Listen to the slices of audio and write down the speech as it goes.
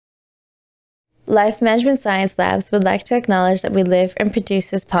Life Management Science Labs would like to acknowledge that we live and produce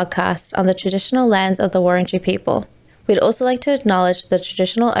this podcast on the traditional lands of the Wurundjeri people. We'd also like to acknowledge the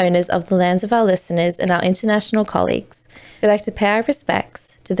traditional owners of the lands of our listeners and our international colleagues. We'd like to pay our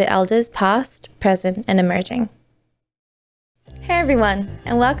respects to the elders past, present, and emerging. Hey everyone,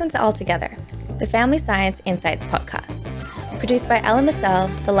 and welcome to All Together, the Family Science Insights podcast, produced by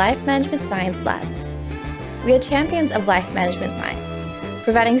LMSL, the Life Management Science Labs. We are champions of life management science,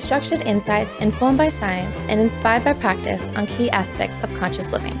 providing structured insights informed by science and inspired by practice on key aspects of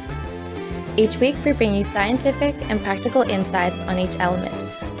conscious living. Each week, we bring you scientific and practical insights on each element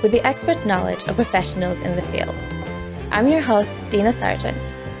with the expert knowledge of professionals in the field. I'm your host, Dina Sargent.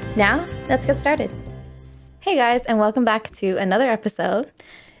 Now, let's get started. Hey guys, and welcome back to another episode.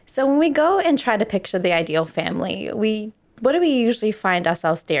 So when we go and try to picture the ideal family, what do we usually find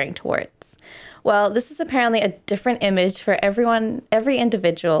ourselves steering towards? Well, this is apparently a different image for every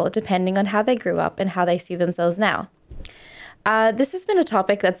individual, depending on how they grew up and how they see themselves now. This has been a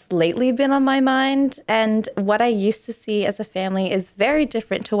topic that's lately been on my mind, and what I used to see as a family is very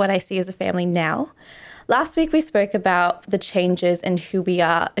different to what I see as a family now. Last week, we spoke about the changes in who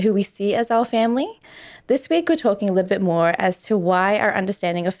we see as our family. This week, we're talking a little bit more as to why our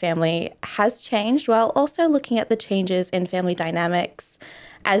understanding of family has changed, while also looking at the changes in family dynamics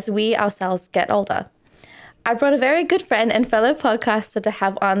as we ourselves get older. I brought a very good friend and fellow podcaster to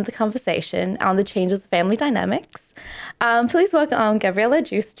have on the conversation on the changes of family dynamics. Please welcome Gabriella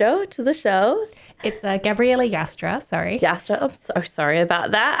Joustra to the show. It's Gabriella Joustra, sorry. Joustra, I'm so sorry about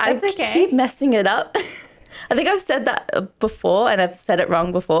that. That's okay. Keep messing it up. I think I've said that before and I've said it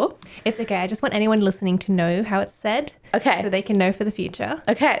wrong before. It's okay. I just want anyone listening to know how it's said. Okay. So they can know for the future.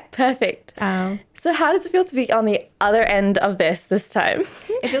 Okay, perfect. So how does it feel to be on the other end of this time?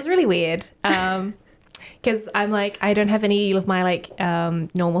 It feels really weird. Because I'm like, I don't have any of my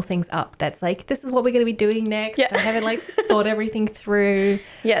normal things up. That's like, this is what we're going to be doing next. Yeah. I haven't thought everything through.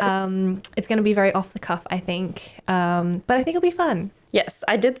 Yes. It's going to be very off the cuff, I think. But I think it'll be fun. Yes,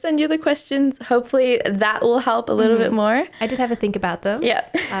 I did send you the questions. Hopefully that will help a little bit more. I did have a think about them.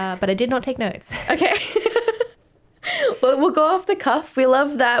 Yeah. But I did not take notes. Okay. Well, we'll go off the cuff. We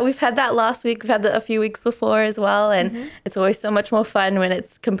love that. We've had that last week. We've had that a few weeks before as well. And it's always so much more fun when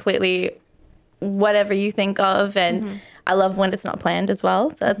it's completely whatever you think of. And I love when it's not planned as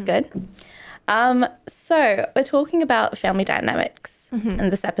well. So that's good. So we're talking about family dynamics in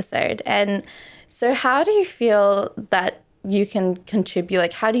this episode. And so how do you feel that you can contribute?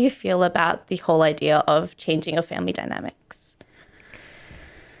 Like, how do you feel about the whole idea of changing your family dynamics?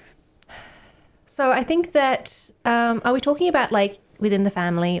 So I think that, are we talking about within the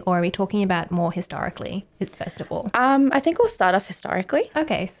family, or are we talking about more historically, first of all? I think we'll start off historically.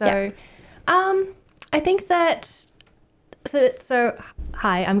 Okay, so I think that, so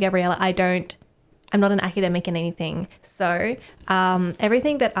hi, I'm Gabriella. I'm not an academic in anything. So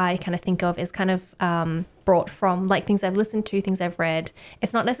everything that I kind of think of is kind of brought from things I've listened to, things I've read.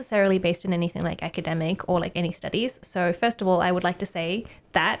 It's not necessarily based in anything like academic or any studies. So first of all, I would like to say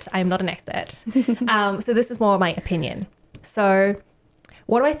that I'm not an expert. So this is more my opinion. So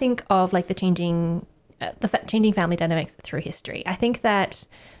what do I think of the changing family dynamics through history? I think that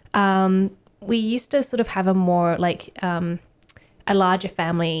we used to sort of have a more a larger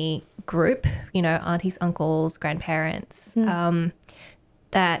family group, aunties, uncles, grandparents, and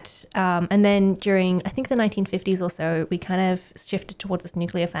then during, I think, the 1950s or so, we kind of shifted towards this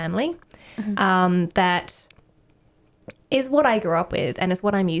nuclear family. That is what I grew up with and is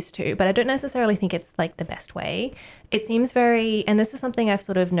what I'm used to, but I don't necessarily think it's the best way. It seems very, and this is something I've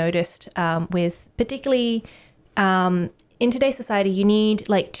sort of noticed with particularly in today's society, you need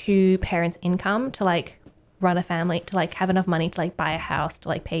two parents' income to run a family, to have enough money to buy a house,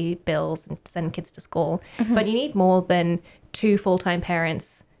 to pay bills and send kids to school. But you need more than two full-time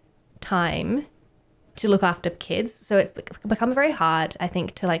parents' time to look after kids. So it's become very hard, I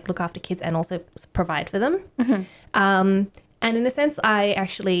think, to look after kids and also provide for them. And in a sense, I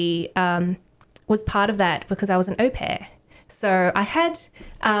actually was part of that because I was an au pair. So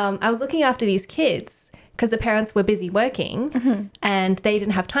I was looking after these kids because the parents were busy working and they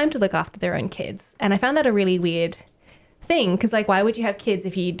didn't have time to look after their own kids. And I found that a really weird thing because why would you have kids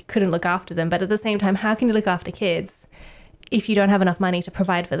if you couldn't look after them? But at the same time, how can you look after kids if you don't have enough money to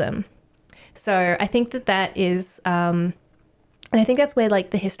provide for them? So I think that is, and I think that's where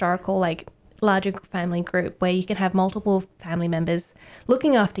the historical, larger family group where you can have multiple family members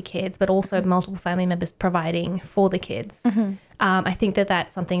looking after kids, but also multiple family members providing for the kids. I think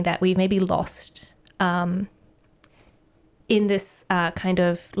that's something that we maybe lost in this kind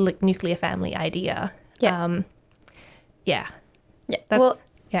of nuclear family idea. Yeah. Yeah. Well,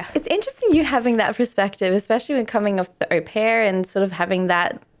 Yeah. It's interesting you having that perspective, especially when coming off the au pair and sort of having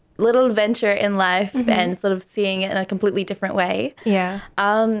that little adventure in life and sort of seeing it in a completely different way. Yeah.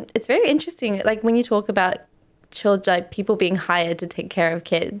 It's very interesting, like when you talk about children, like people being hired to take care of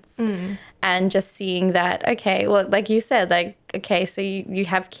kids and just seeing that, okay, well, like you said, like, okay, so you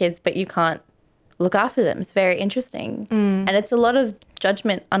have kids, but you can't look after them. It's very interesting. And it's a lot of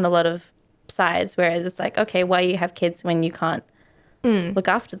judgment on a lot of sides where it's like, okay, why you have kids when you can't look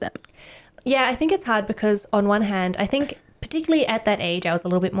after them? Yeah, I think it's hard because on one hand, I think particularly at that age, I was a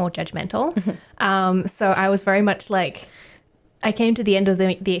little bit more judgmental. So I was very much like, I came to the end of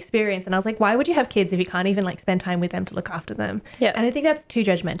the experience and I was like, why would you have kids if you can't even like spend time with them to look after them? Yeah. And I think that's too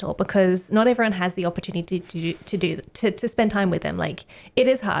judgmental because not everyone has the opportunity to spend time with them. Like it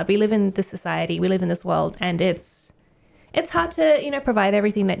is hard. We live in this society, we live in this world, and it's hard to, you know, provide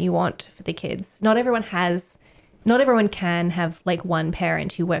everything that you want for the kids. Not everyone can have like one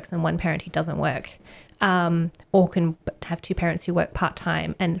parent who works and one parent who doesn't work, or can have two parents who work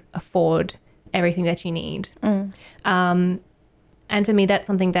part-time and afford everything that you need. And for me, that's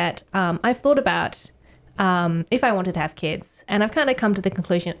something that I've thought about if I wanted to have kids. And I've kind of come to the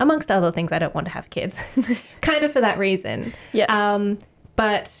conclusion, amongst other things, I don't want to have kids, kind of for that reason. Yeah.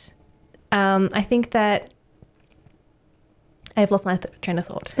 But I think that I've lost my train of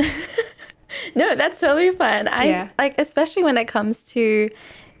thought. No, that's totally fine. I like, especially when it comes to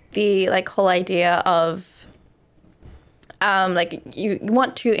the like whole idea of like you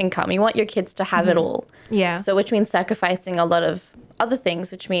want two income, you want your kids to have it all. Yeah. So which means sacrificing a lot of other things,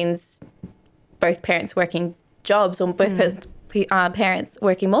 which means both parents working jobs or both parents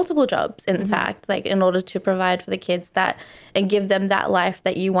working multiple jobs, in fact, like in order to provide for the kids that and give them that life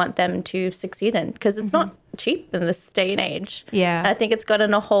that you want them to succeed in, because it's not cheap in this day and age. Yeah. And I think it's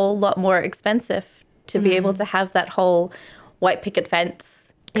gotten a whole lot more expensive to be able to have that whole white picket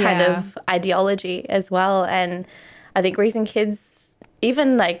fence kind of ideology as well. And I think raising kids,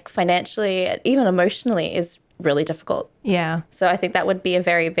 even like financially, even emotionally, is really difficult. Yeah. So I think that would be a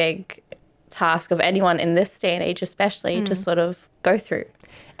very big task of anyone in this day and age, especially to sort of go through.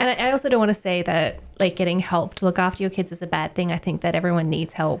 And I also don't want to say that like getting help to look after your kids is a bad thing. I think that everyone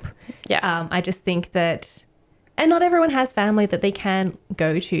needs help. Yeah. I just think that, and not everyone has family that they can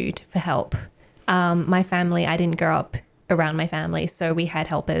go to for help. My family, I didn't grow up around my family, so we had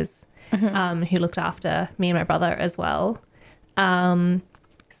helpers who looked after me and my brother as well. So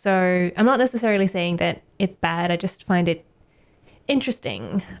I'm not necessarily saying that it's bad. I just find it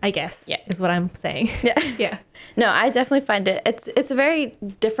interesting, I guess, is what I'm saying. Yeah. No, I definitely find it's a very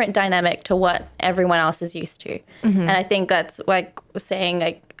different dynamic to what everyone else is used to. And I think that's like saying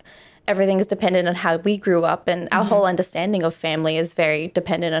like everything is dependent on how we grew up, and our whole understanding of family is very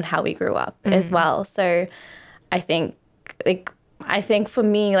dependent on how we grew up as well. So I think for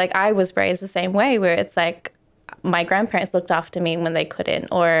me, like I was raised the same way, where it's like my grandparents looked after me when they couldn't,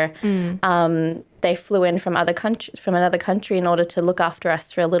 or they flew in from another country in order to look after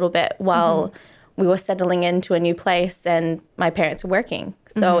us for a little bit while we were settling into a new place and my parents were working.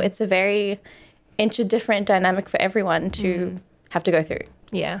 So it's a very different dynamic for everyone to have to go through.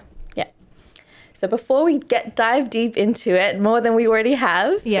 Yeah. So before we dive deep into it, more than we already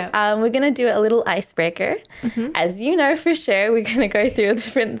have, we're going to do a little icebreaker. As you know for sure, we're going to go through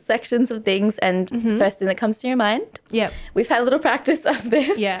different sections of things, and first thing that comes to your mind. We've had a little practice of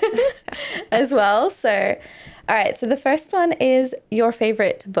this as well. So, all right. So the first one is your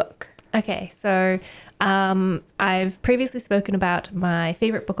favorite book. Okay. So I've previously spoken about my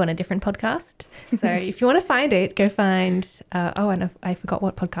favorite book on a different podcast. So if you want to find it, go find, and I forgot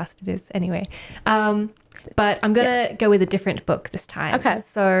what podcast it is anyway. But I'm going to go with a different book this time. Okay.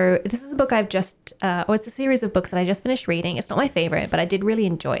 So this is a book I've just, it's a series of books that I just finished reading. It's not my favorite, but I did really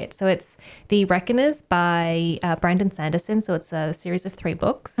enjoy it. So it's The Reckoners by Brandon Sanderson. So it's a series of 3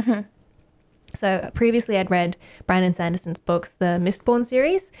 books. So previously I'd read Brandon Sanderson's books, the Mistborn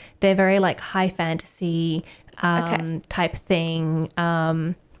series. They're very like high fantasy type thing.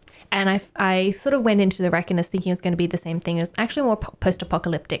 And I sort of went into The Reckoners thinking it was going to be the same thing. It was actually more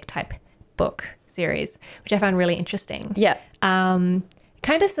post-apocalyptic type book series, which I found really interesting. Kind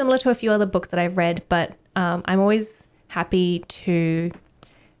of similar to a few other books that I've read, but I'm always happy to,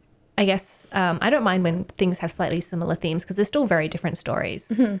 I guess, I don't mind when things have slightly similar themes because they're still very different stories.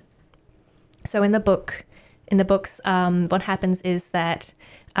 So in the books, what happens is that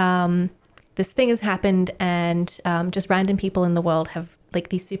this thing has happened, and just random people in the world have like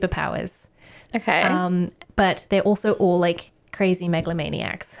these superpowers. But they're also all like crazy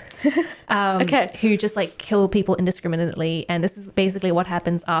megalomaniacs who just like kill people indiscriminately. And this is basically what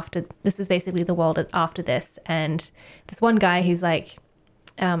happens after. This is basically the world after this. And this one guy who's like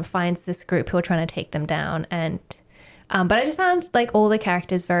finds this group who are trying to take them down. And but I just found like all the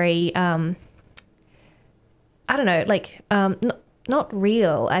characters very I don't know, like not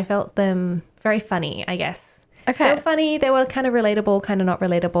real. I felt them very funny, I guess. Okay. They were funny. They were kind of relatable, kind of not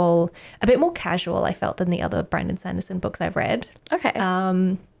relatable. A bit more casual, I felt, than the other Brandon Sanderson books I've read. Okay.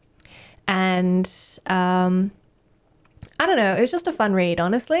 And I don't know. It was just a fun read,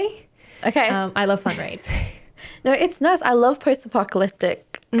 honestly. Okay. I love fun reads. No, it's nice. I love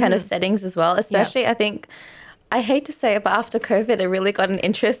post-apocalyptic kind of settings as well, especially I think, I hate to say it, but after COVID, it really got an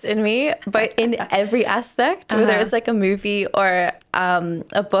interest in me, but in every aspect, whether it's like a movie or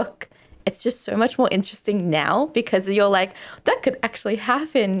a book. It's just so much more interesting now because you're like, that could actually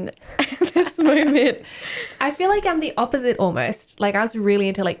happen at this moment. I feel like I'm the opposite almost. Like I was really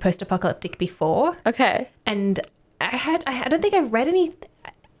into like post-apocalyptic before. Okay. And I don't think I've read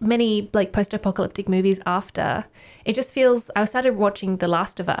many like post-apocalyptic movies after. It just feels, I started watching The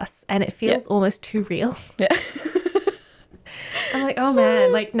Last of Us and it feels almost too real. Yeah. I'm like, oh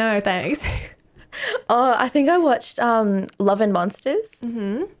man, like no thanks. Oh, I think I watched Love and Monsters.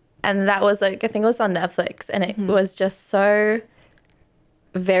 Mm-hmm. And that was like, I think it was on Netflix and it was just so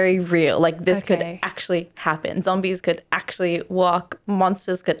very real. Like this could actually happen. Zombies could actually walk.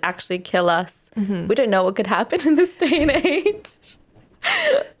 Monsters could actually kill us. We don't know what could happen in this day and age.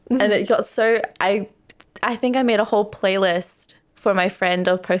 And it got so, I think I made a whole playlist for my friend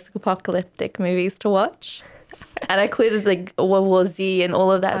of post-apocalyptic movies to watch. And I included like World War Z and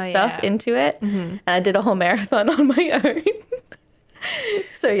all of that stuff into it. And I did a whole marathon on my own.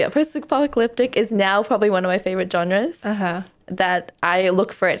 So yeah, post-apocalyptic is now probably one of my favorite genres that I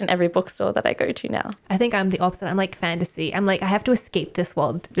look for it in every bookstore that I go to now. I think I'm the opposite. I'm like fantasy. I'm like, I have to escape this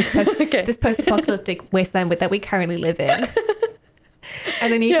world, this post-apocalyptic wasteland that we currently live in.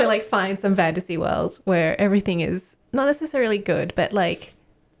 And I need to like find some fantasy world where everything is not necessarily good, but like,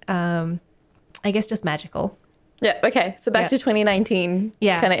 I guess just magical. Yeah. Okay. So back to 2019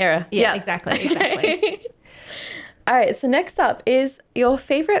 kind of era. Yeah, exactly. All right, so next up is your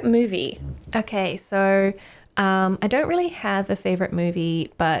favorite movie. Okay, so I don't really have a favorite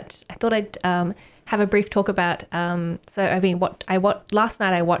movie, but I thought I'd have a brief talk about. So I mean, last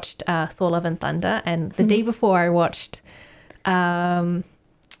night I watched Thor: Love and Thunder, and the day before I watched. I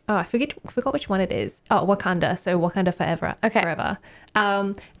forgot which one it is. Oh, Wakanda. So Wakanda Forever. Okay. Forever.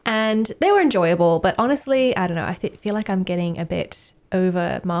 And they were enjoyable, but honestly, I don't know. I feel like I'm getting a bit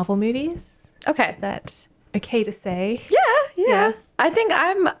over Marvel movies. Okay. Is that okay to say? Yeah. I think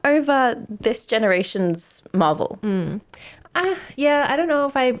I'm over this generation's Marvel. Yeah, I don't know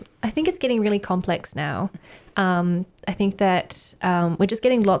if I think it's getting really complex now. I think that we're just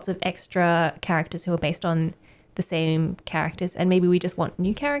getting lots of extra characters who are based on the same characters, and maybe we just want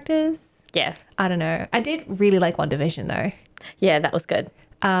new characters. Yeah. I don't know. I did really like WandaVision though. Yeah, that was good.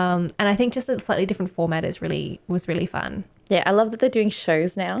 And I think just a slightly different format was really fun. Yeah, I love that they're doing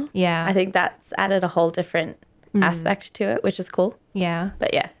shows now. Yeah. I think that's added a whole different aspect to it, which is cool. Yeah.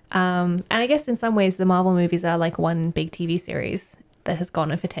 But yeah. And I guess in some ways the Marvel movies are like one big TV series that has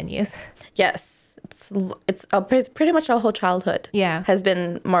gone on for 10 years. Yes. It's pretty much our whole childhood. Yeah. Has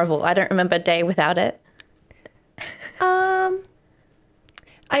been Marvel. I don't remember a day without it.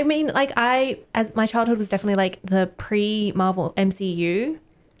 I mean, like as my childhood was definitely like the pre-Marvel MCU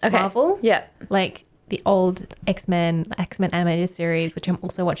Marvel. Yeah. Like the old X-Men animated series, which I'm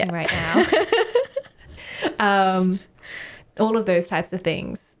also watching right now. All of those types of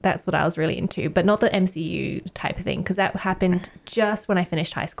things. That's what I was really into, but not the MCU type of thing, because that happened just when I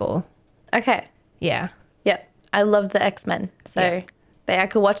finished high school. Okay. Yeah. Yep. I love the X-Men. So I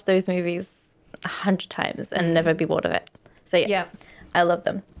could watch those movies 100 times and never be bored of it. So yeah. I love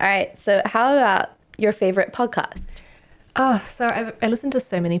them. All right. So how about your favorite podcast? Oh, so I listen to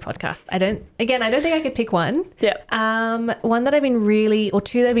so many podcasts. I don't think I could pick one. Yeah. One that I've been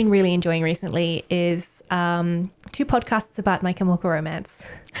two that I've been really enjoying recently is two podcasts about My Chemical Romance.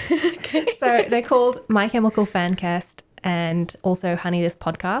 Okay. So they're called My Chemical Fancast and also Honey This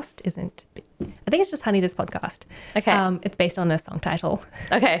Podcast I think it's just Honey This Podcast. Okay. It's based on a song title.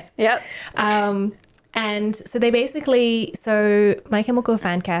 Okay. Yep. And so My Chemical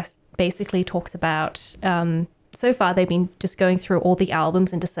Fancast basically talks about, so far they've been just going through all the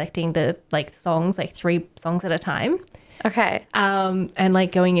albums and dissecting the like songs, like 3 songs at a time. Okay. And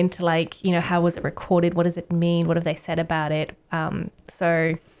like going into like, you know, how was it recorded? What does it mean? What have they said about it?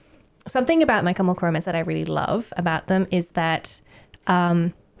 So something about My Chemical Romance that I really love about them is that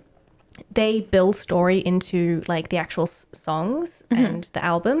they build story into like the actual songs and the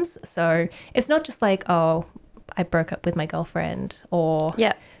albums. So it's not just like, oh, I broke up with my girlfriend or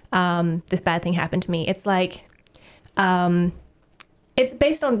this bad thing happened to me. It's like, It's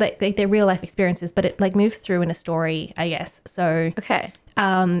based on like their real life experiences, but it like moves through in a story, I guess. So Okay.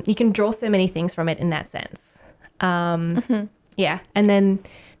 you can draw so many things from it in that sense. Yeah. And then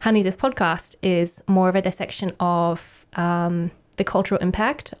Honey, this podcast is more of a dissection of the cultural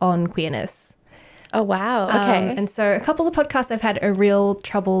impact on queerness. Oh, wow. Okay. And so a couple of podcasts I've had a real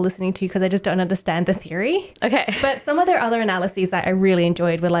trouble listening to because I just don't understand the theory. Okay. But some of their other analyses that I really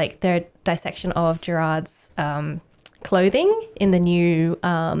enjoyed were like their dissection of Gerard's clothing in the new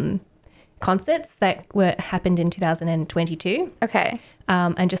concerts that happened in 2022. Okay.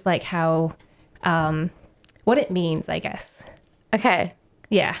 And just like how, what it means, I guess. Okay.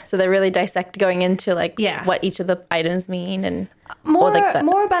 Yeah. So they really dissect going into like Yeah. what each of the items mean and More, or like the...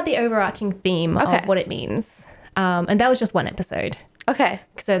 more about the overarching theme Okay. of what it means. And that was just one episode. Okay.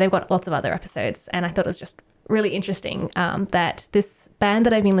 So they've got lots of other episodes. And I thought it was just really interesting that this band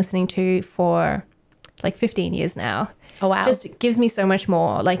that I've been listening to for like 15 years now Oh, wow. just gives me so much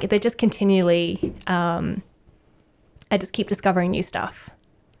more. Like they're just continually, I just keep discovering new stuff.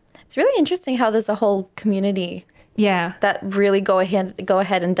 It's really interesting how there's a whole community Yeah. that really go ahead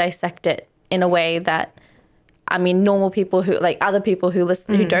and dissect it in a way that, I mean, normal people who like other people who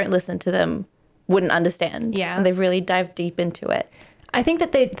listen who don't listen to them wouldn't understand. Yeah. And they've really dived deep into it. I think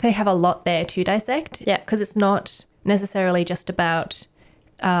that they have a lot there to dissect. Yeah. Because it's not necessarily just about,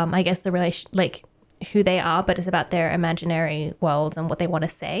 I guess, the relation, like who they are, but it's about their imaginary worlds and what they want to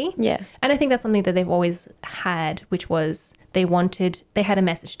say. Yeah. And I think that's something that they've always had, which was they had a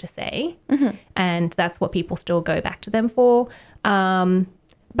message to say, and that's what people still go back to them for.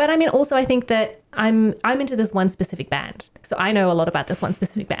 But I mean, also, I think that I'm into this one specific band, so I know a lot about this one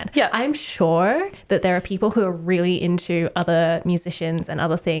specific band. Yeah. I'm sure that there are people who are really into other musicians and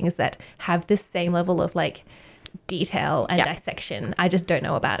other things that have this same level of like detail and dissection. I just don't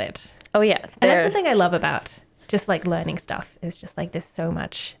know about it. Oh, yeah. And that's something I love about just like learning stuff is just like there's so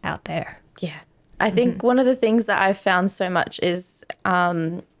much out there. Yeah. I think one of the things that I've found so much is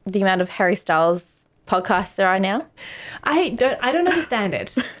the amount of Harry Styles podcasts there are now. I don't understand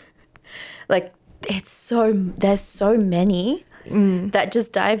it. Like there's so many that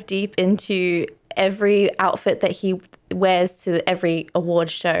just dive deep into every outfit that he wears to every award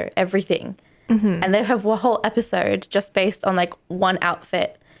show, everything. And they have a whole episode just based on like one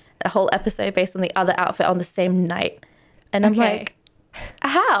outfit, a whole episode based on the other outfit on the same night. And I'm like,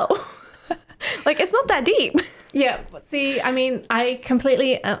 how? Like, it's not that deep. Yeah. See, I mean, I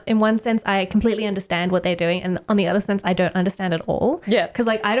completely, in one sense, I completely understand what they're doing. And on the other sense, I don't understand at all. Yeah. Because,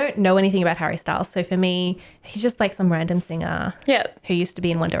 like, I don't know anything about Harry Styles. So for me, he's just like some random singer who used to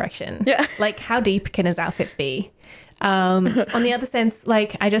be in One Direction. Yeah. Like, how deep can his outfits be? On the other sense,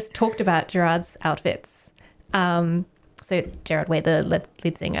 like, I just talked about Gerard's outfits. So Gerard Way, the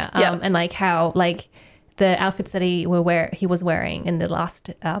lead singer. And, like, how, like, the outfits that he was wearing in the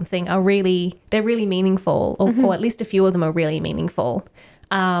last thing they're really meaningful, or at least a few of them are really meaningful.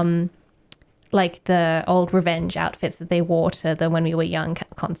 Like the old revenge outfits that they wore to the When We Were Young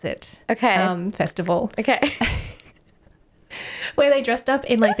concert festival. Okay. Where they dressed up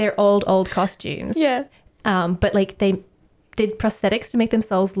in like their old costumes. Yeah. But like they did prosthetics to make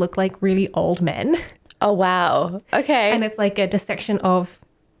themselves look like really old men. Oh, wow. Okay. And it's like a dissection of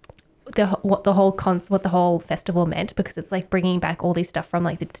what the whole festival meant, because it's like bringing back all these stuff from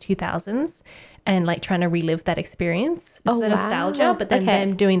like the 2000s and like trying to relive that experience. It's the nostalgia, but then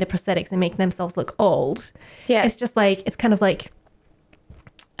them doing the prosthetics and making themselves look old. Yeah. It's just like, it's kind of like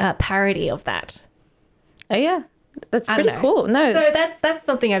a parody of that. Oh, yeah. That's pretty cool. No. So that's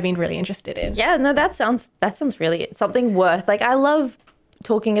something I've been really interested in. Yeah, no, that sounds really something worth. Like, I love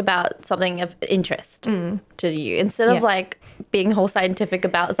talking about something of interest to you instead of like being whole scientific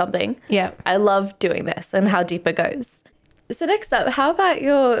about something. Yeah. I love doing this and how deep it goes. So next up, how about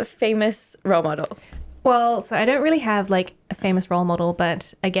your famous role model? Well, so I don't really have like a famous role model,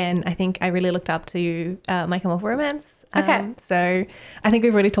 but again, I think I really looked up to My Chemical Romance. Okay. So I think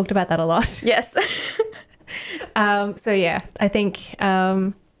we've already talked about that a lot. Yes. So yeah, I think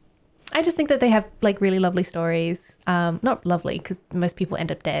I just think that they have like really lovely stories. Not lovely because most people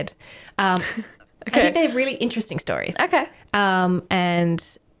end up dead. I think they have really interesting stories. Okay. And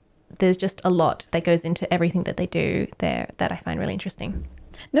there's just a lot that goes into everything that they do there that I find really interesting.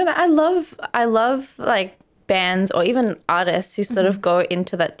 No, I love like bands or even artists who sort of go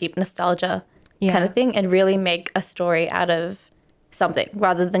into that deep nostalgia kind of thing and really make a story out of something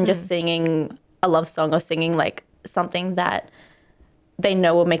rather than just singing a love song or singing like something that they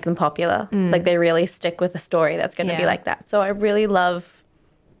know will make them popular. Like they really stick with a story that's going to be like that. So I really love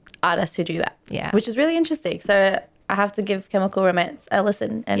artists who do that. Yeah. Which is really interesting. So I have to give Chemical Romance a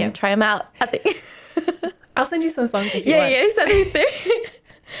listen and try them out, I think. I'll send you some songs if you Yeah, want. yeah, send me through.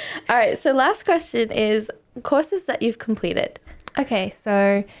 All right, so last question is courses that you've completed. Okay,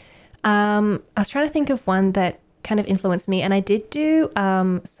 so I was trying to think of one that kind of influenced me, and I did do,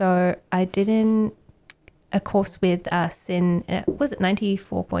 so I did a course with Sin, what was it,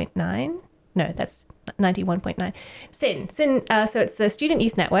 94.9? No, that's 91.9. Sin, so it's the Student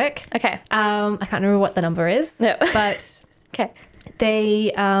Youth Network. Okay. I can't remember what the number is, No. but Okay.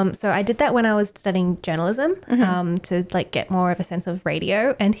 they, so I did that when I was studying journalism, to like get more of a sense of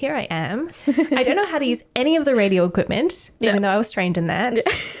radio, and here I am. I don't know how to use any of the radio equipment, even though I was trained in that.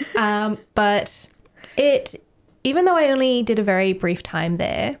 But even though I only did a very brief time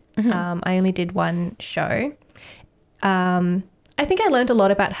there, I only did one show. I think I learned a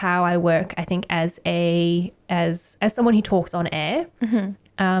lot about how I work. I think as someone who talks on air,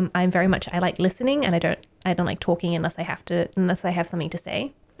 I'm very much, I like listening, and I don't like talking unless I have something to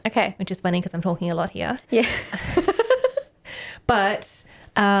say. Okay. Which is funny because I'm talking a lot here. Yeah. But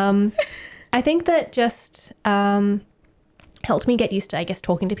I think that just helped me get used to, I guess,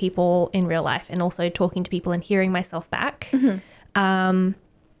 talking to people in real life, and also talking to people and hearing myself back. And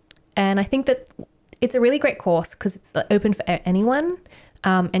I think that it's a really great course because it's open for anyone.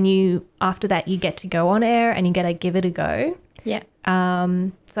 And after that, you get to go on air and you get to give it a go. Yeah.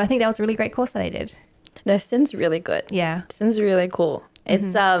 So I think that was a really great course that I did. No, Sin's really good. Yeah. Sin's really cool.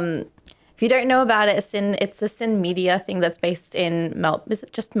 It's if you don't know about it, it's the Sin Media thing that's based in Is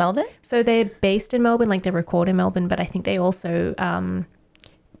it just Melbourne? So they're based in Melbourne, like they record in Melbourne, but I think they also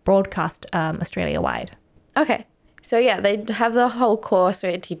broadcast Australia-wide. Okay. So yeah, they have the whole course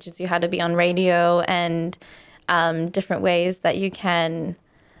where it teaches you how to be on radio and different ways that you can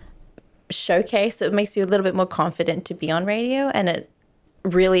showcase. So it makes you a little bit more confident to be on radio, and it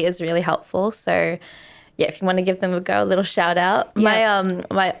really is really helpful. So yeah, if you want to give them a go, a little shout out. Yeah.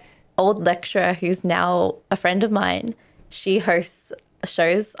 My old lecturer, who's now a friend of mine, she hosts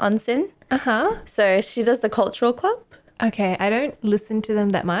shows on Sin. So she does the Cultural Club. Okay, I don't listen to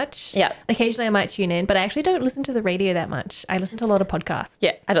them that much. Yeah. Occasionally I might tune in, but I actually don't listen to the radio that much. I listen to a lot of podcasts.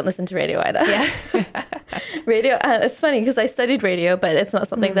 Yeah, I don't listen to radio either. Yeah. Radio, it's funny because I studied radio, but it's not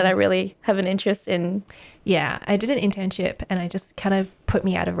something that I really have an interest in. Yeah, I did an internship and I just kind of put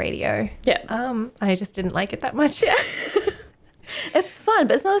me out of radio. Yeah. I just didn't like it that much. Yeah. It's fun,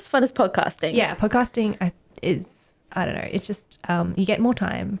 but it's not as fun as podcasting. Yeah, podcasting is, I don't know, it's just, you get more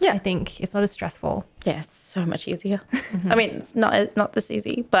time. Yeah. I think it's not as stressful. Yeah, it's so much easier. I mean, it's not this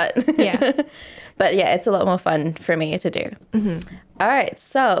easy, but yeah. But yeah, it's a lot more fun for me to do. All right,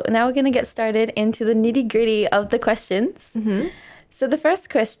 so now we're going to get started into the nitty-gritty of the questions. So the first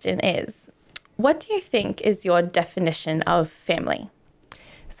question is, what do you think is your definition of family?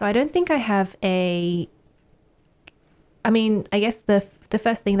 So I don't think I have I guess the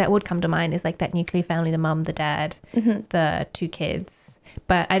first thing that would come to mind is like that nuclear family, the mum, the dad, the two kids.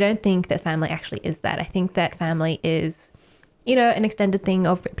 But I don't think that family actually is that. I think that family is, an extended thing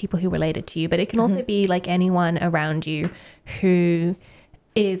of people who related to you, but it can also be like anyone around you who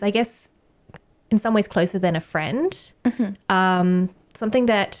is, I guess, in some ways closer than a friend. Something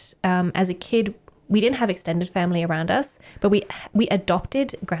that as a kid, we didn't have extended family around us, but we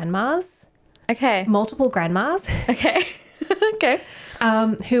adopted grandmas. Okay. Multiple grandmas. Okay. Okay.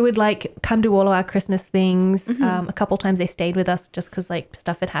 Who would like come to all of our Christmas things. A couple times they stayed with us just because like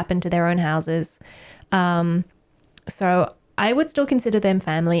stuff had happened to their own houses. So I would still consider them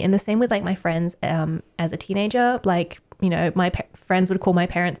family. And the same with like my friends as a teenager. Like, my friends would call my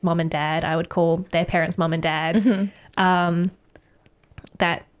parents mom and dad. I would call their parents mom and dad. So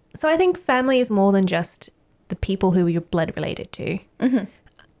I think family is more than just the people who you're blood related to.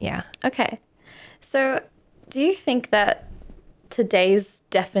 Yeah. Okay. So do you think that today's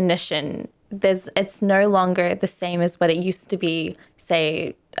definition, it's no longer the same as what it used to be,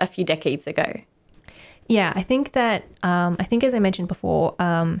 say, a few decades ago? Yeah, I think that, as I mentioned before,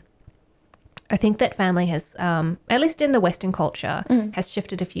 I think that family has, at least in the Western culture, has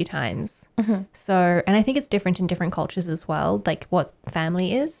shifted a few times. So, and I think it's different in different cultures as well, like what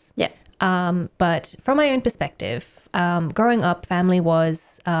family is. Yeah. But from my own perspective, growing up, family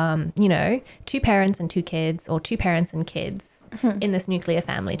was, two parents and two kids, or two parents and kids in this nuclear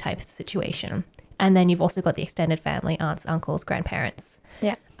family type situation. And then you've also got the extended family, aunts, uncles, grandparents.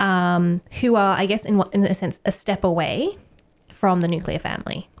 Yeah. Who are, I guess, in a sense, a step away from the nuclear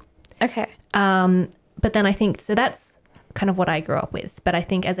family. Okay. But then I think, so that's kind of what I grew up with. But I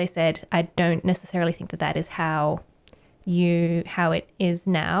think, as I said, I don't necessarily think that is how it is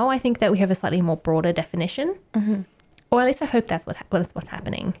now. I think that we have a slightly more broader definition. Or at least I hope that's what's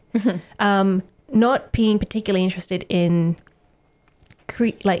happening. Not being particularly interested in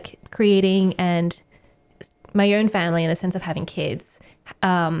creating and my own family in the sense of having kids,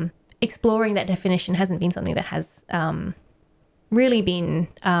 exploring that definition hasn't been something that has really been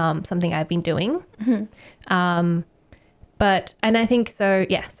something I've been doing. And I think so,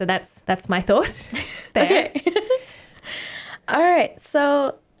 yeah, so that's my thought there. Okay. All right.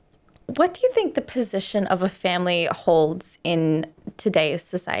 So what do you think the position of a family holds in today's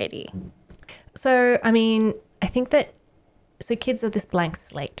society? So, I mean, I think that, so kids are this blank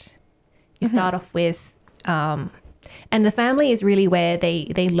slate. You start off with, and the family is really where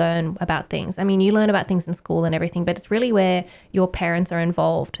they learn about things. I mean, you learn about things in school and everything, but it's really where your parents are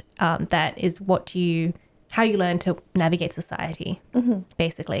involved. That is how you learn to navigate society,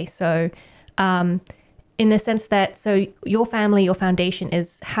 basically. So, in the sense that, so your family, your foundation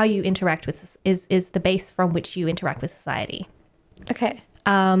is how you interact with, is the base from which you interact with society. Okay.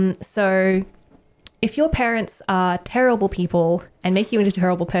 So if your parents are terrible people and make you into a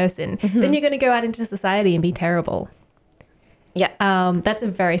terrible person, then you're going to go out into society and be terrible. Yeah. That's a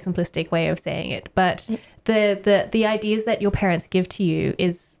very simplistic way of saying it. But the ideas that your parents give to you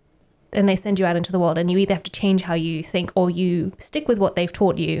and they send you out into the world, and you either have to change how you think or you stick with what they've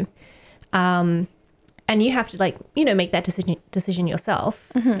taught you. And you have to make that decision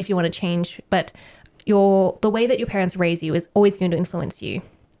yourself if you want to change. But the way that your parents raise you is always going to influence you.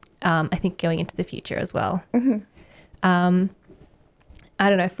 I think going into the future as well. I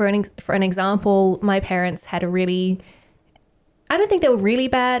don't know, for an example, my parents had I don't think they were really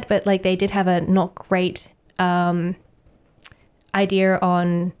bad, but they did have a not great idea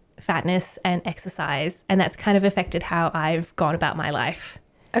on fatness and exercise, and that's kind of affected how I've gone about my life.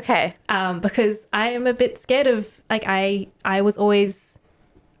 Okay. Because I am a bit scared of, I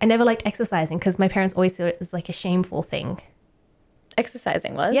never liked exercising because my parents always saw it as a shameful thing.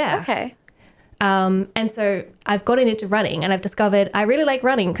 Exercising was? Yeah. Okay. And so I've gotten into running, and I've discovered I really like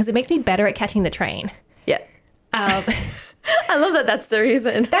running because it makes me better at catching the train. Yeah. I love that that's the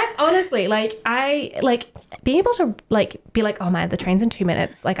reason. That's honestly, being able to be oh man, the train's in 2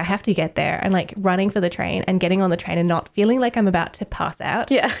 minutes. I have to get there, and running for the train and getting on the train and not feeling like I'm about to pass out.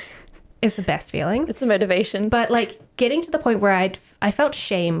 Yeah. Is the best feeling. It's a motivation. But getting to the point where I felt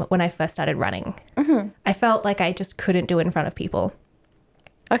shame when I first started running. I felt like I just couldn't do it in front of people.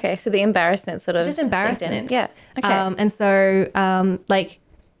 Okay, so the embarrassment sort of just embarrassment. Yeah. Okay. And so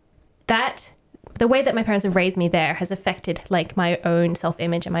that the way that my parents have raised me there has affected my own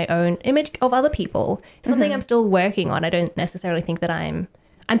self-image and my own image of other people. It's something I'm still working on. I don't necessarily think that I'm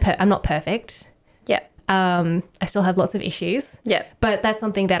not perfect. Yeah. I still have lots of issues. Yeah. But that's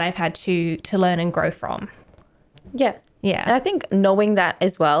something that I've had to learn and grow from. Yeah. Yeah. And I think knowing that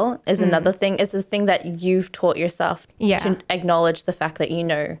as well is another thing. It's a thing that you've taught yourself to acknowledge the fact that you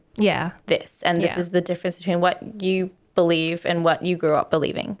know this. And this is the difference between what you believe and what you grew up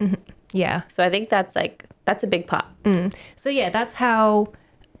believing. Yeah. So I think that's a big part. So yeah, that's how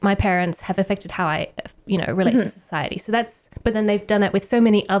my parents have affected how I, relate to society. So but then they've done it with so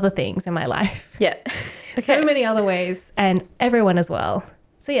many other things in my life. Yeah. Okay. So many other ways, and everyone as well.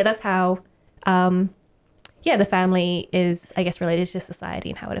 So yeah, that's how, the family is, I guess, related to society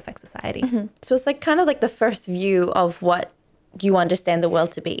and how it affects society. So it's kind of the first view of what you understand the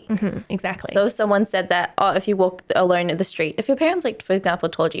world to be. Exactly. So if someone said that, if you walk alone in the street, if your parents, for example,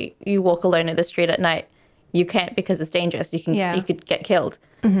 told you walk alone in the street at night, you can't because it's dangerous. You could get killed.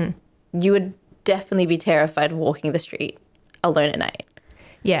 You would definitely be terrified of walking the street alone at night.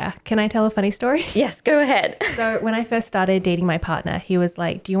 Yeah. Can I tell a funny story? Yes, go ahead. So when I first started dating my partner, he was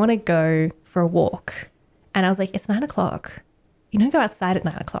like, do you want to go for a walk? And I was like, it's 9:00. You don't go outside at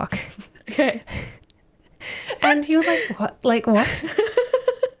 9:00. Okay. And he was like, what? What?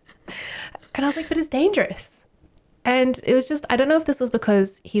 And I was like, but it's dangerous. And it was just, I don't know if this was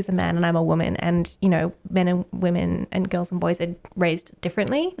because he's a man and I'm a woman, and, men and women and girls and boys are raised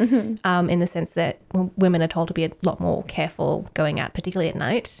differently, in the sense that women are told to be a lot more careful going out, particularly at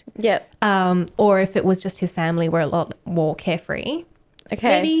night. Yep. Or if it was just his family were a lot more carefree.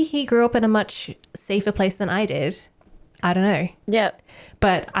 Okay. Maybe he grew up in a much safer place than I did. I don't know. Yep.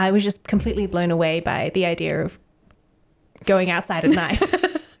 But I was just completely blown away by the idea of going outside at night.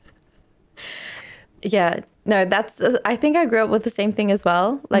 Yeah. No, I think I grew up with the same thing as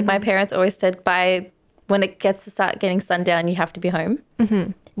well. My parents always said when it gets to start getting sundown, you have to be home.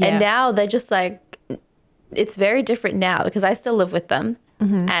 Yeah. And now they're just it's very different now because I still live with them,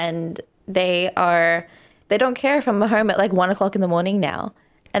 and they don't care if I'm home at 1:00 in the morning now.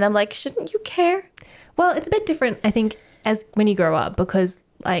 And I'm like, shouldn't you care? Well, it's a bit different, I think, as when you grow up, because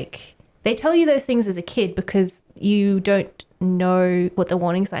they tell you those things as a kid because you don't know what the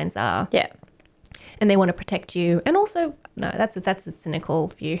warning signs are. Yeah. And they want to protect you. And also, no, that's a cynical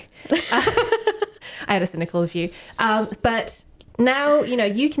view. I had a cynical view. But now,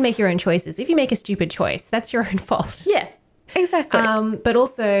 you can make your own choices. If you make a stupid choice, that's your own fault. Yeah, exactly. But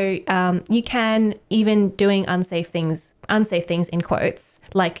also, you can, even doing unsafe things in quotes,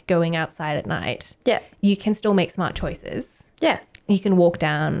 like going outside at night. Yeah. You can still make smart choices. Yeah. You can walk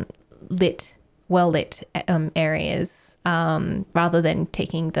down well-lit areas rather than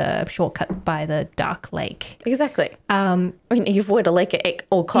taking the shortcut by the dark lake. Exactly. You avoid a lake at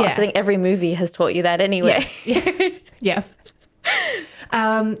all costs. Yeah. I think every movie has taught you that anyway. Yeah.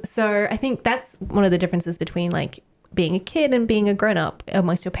 So I think that's one of the differences between like being a kid and being a grown-up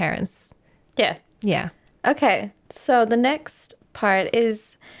amongst your parents. Yeah. Yeah. Okay. So the next part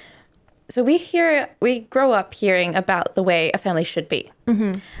is, so we grow up hearing about the way a family should be.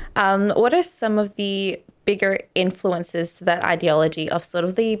 What are some of the bigger influences to that ideology of sort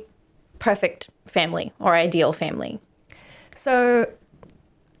of the perfect family or ideal family? So,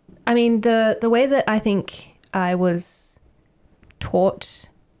 I mean, the way that I think I was taught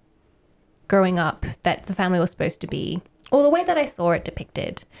growing up that the family was supposed to be, or the way that I saw it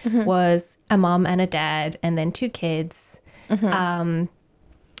depicted, was a mum and a dad and then 2 kids.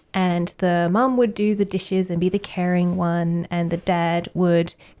 And the mum would do the dishes and be the caring one, and the dad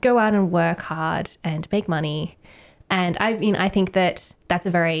would go out and work hard and make money. And I think that that's a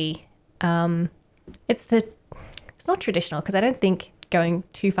very, it's not traditional, because I don't think going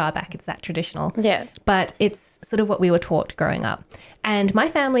too far back it's that traditional. Yeah. But it's sort of what we were taught growing up. And my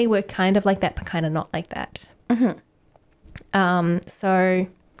family were kind of like that, but kind of not like that. So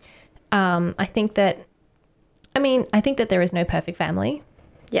I think that there is no perfect family.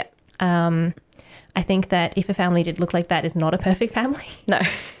 Yeah. I think that if a family did look like that, is not a perfect family. No.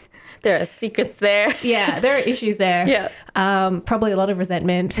 There are secrets there. Yeah, there are issues there. Yeah. Probably a lot of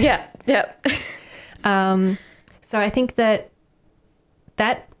resentment. Yeah. Yeah. So I think that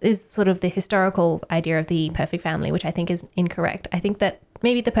is sort of the historical idea of the perfect family, which I think is incorrect. I think that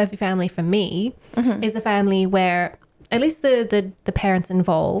maybe the perfect family for me is a family where at least the parents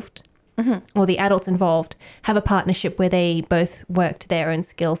involved or the adults involved have a partnership where they both work to their own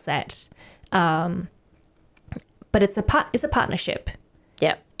skill set. But it's a partnership.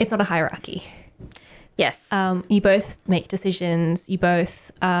 Yeah. It's not a hierarchy. Yes. You both make decisions. You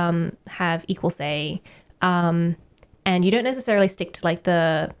both have equal say. And you don't necessarily stick to like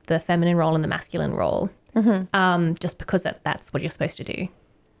the feminine role and the masculine role just because that's what you're supposed to do.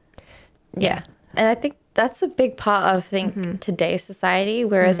 Yeah. And I think that's a big part of today's society,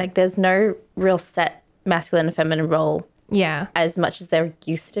 whereas like there's no real set masculine and feminine role as much as there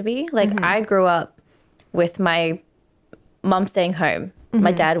used to be. Like I grew up with my mum staying home,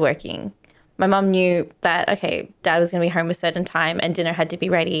 my dad working. My mum knew that, okay, dad was going to be home a certain time and dinner had to be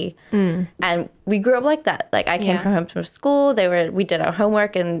ready. And we grew up like that. Like I came from home from school, we did our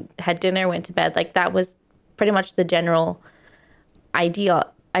homework and had dinner, went to bed. Like that was pretty much the general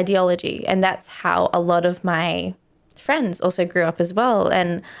ideology. And that's how a lot of my friends also grew up as well.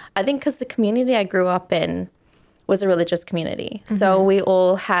 And I think because the community I grew up in was a religious community. So we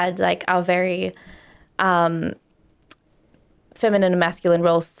all had like our very feminine and masculine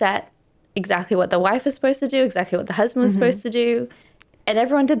roles set, exactly what the wife was supposed to do, exactly what the husband was supposed to do. And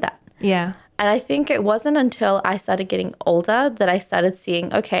everyone did that. Yeah. And I think it wasn't until I started getting older that I started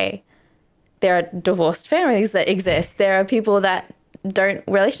seeing, okay, there are divorced families that exist. There are people that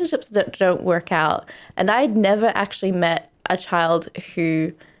relationships that don't work out. And I'd never actually met a child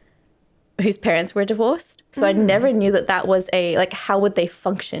whose parents were divorced. So I never knew that was how would they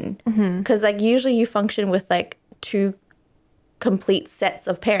function? Because like usually you function with like 2 complete sets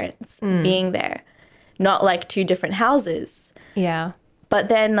of parents being there, not like 2 different houses. Yeah. But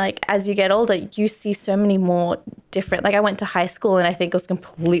then like as you get older, you see so many more different, like I went to high school and I think it was a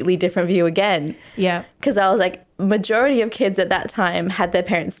completely different view again. Yeah. Because I was like, majority of kids at that time had their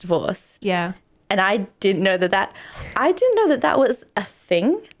parents divorced. Yeah. And I didn't know that was a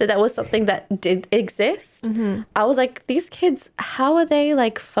thing, that was something that did exist. I was like, these kids, how are they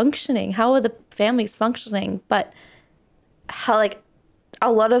like functioning? How are the families functioning? But how like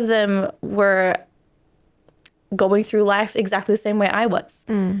a lot of them were going through life exactly the same way I was.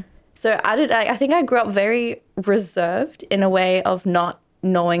 So I think I grew up very reserved in a way of not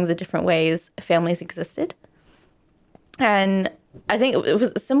knowing the different ways families existed. And I think it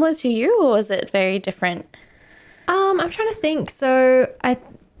was similar to you, or was it very different? I'm trying to think. So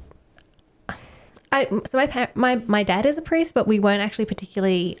my dad is a priest, but we weren't actually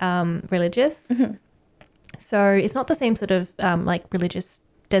particularly religious. So it's not the same sort of like religious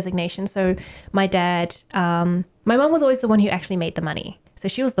designation. So my dad, my mum was always the one who actually made the money. So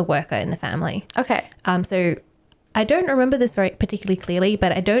she was the worker in the family. Okay. So I don't remember this very particularly clearly,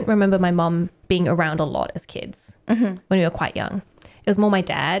 but I don't remember my mom being around a lot as kids when we were quite young. It was more my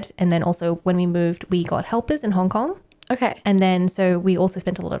dad. And then also when we moved, we got helpers in Hong Kong. Okay. And then so we also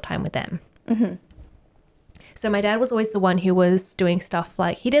spent a lot of time with them. So my dad was always the one who was doing stuff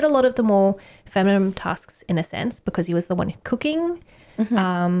like, he did a lot of the more feminine tasks in a sense because he was the one cooking.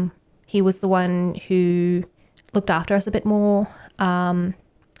 He was the one who looked after us a bit more.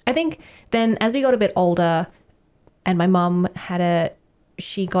 I think then as we got a bit older and my mum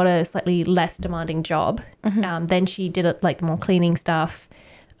she got a slightly less demanding job. Then she did it like the more cleaning stuff.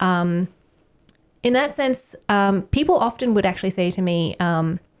 In that sense, people often would actually say to me,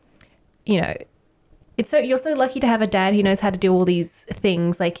 you know, you're so lucky to have a dad who knows how to do all these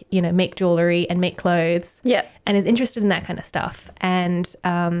things like, you know, make jewelry and make clothes. Yeah. And is interested in that kind of stuff. And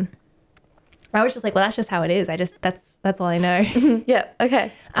I was just like, well, that's just how it is. That's all I know. Yeah.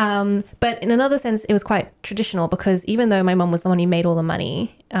 Okay. But in another sense, it was quite traditional because even though my mum was the one who made all the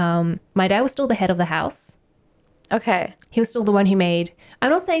money, my dad was still the head of the house. Okay. He was still the one who made. I'm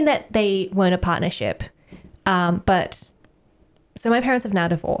not saying that they weren't a partnership, but so my parents have now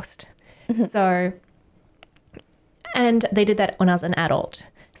divorced. So, and they did that when I was an adult.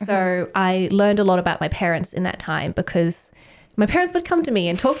 So I learned a lot about my parents in that time because my parents would come to me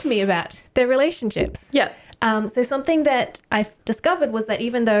and talk to me about their relationships. Yeah. So something that I discovered was that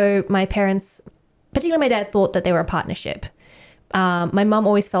even though my parents, particularly my dad, thought that they were a partnership, my mum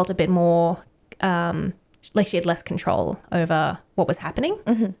always felt a bit more like she had less control over what was happening.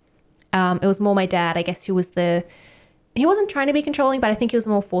 It was more my dad, I guess, who was he wasn't trying to be controlling, but I think he was a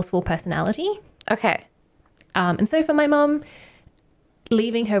more forceful personality. Okay. And so for my mum,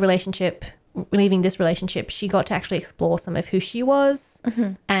 leaving this relationship, she got to actually explore some of who she was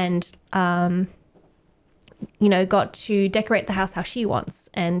and, you know, got to decorate the house how she wants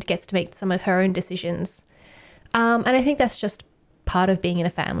and gets to make some of her own decisions. And I think that's just part of being in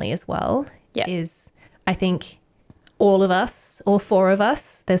a family as well. Yeah. Is I think all of us, all four of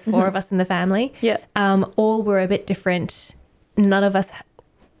us, there's four of us in the family. Yeah. All were a bit different. None of us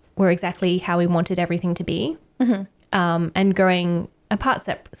were exactly how we wanted everything to be. And growing apart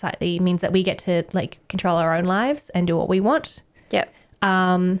slightly means that we get to like control our own lives and do what we want. Yep.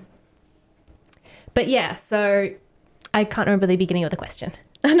 But yeah, so I can't remember the beginning of the question.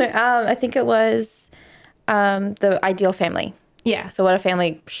 No, I think it was the ideal family. Yeah. So what a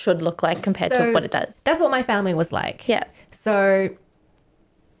family should look like compared to what it does. That's what my family was like. Yeah. So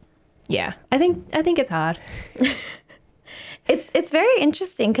yeah, I think it's hard. It's very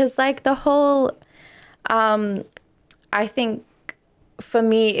interesting because like the whole, I think for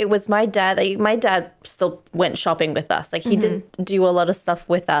me, it was my dad. Like, my dad still went shopping with us. Like he did do a lot of stuff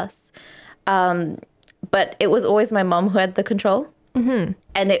with us. But it was always my mom who had the control. And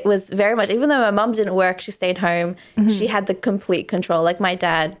it was very much, even though my mom didn't work, she stayed home. She had the complete control. Like my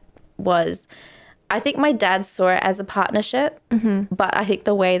dad was, I think my dad saw it as a partnership. But I think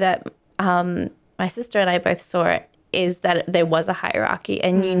the way that my sister and I both saw it is that there was a hierarchy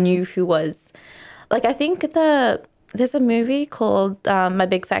and you knew who was, like, I think there's a movie called My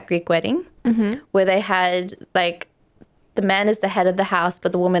Big Fat Greek Wedding where they had like the man is the head of the house,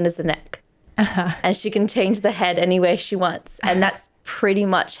 but the woman is the neck. And she can change the head any way she wants. And that's pretty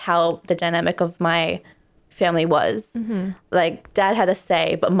much how the dynamic of my family was. Like dad had a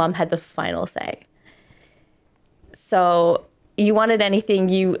say, but mom had the final say. So you wanted anything,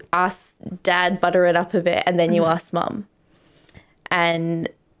 you asked dad, butter it up a bit, and then you asked mom. And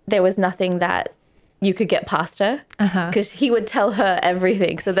there was nothing that you could get past her because he would tell her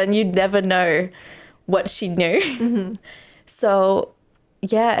everything. So then you'd never know what she knew. So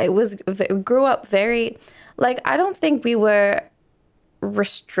yeah, it grew up very, like, I don't think we were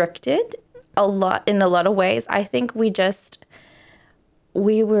restricted in a lot of ways. I think we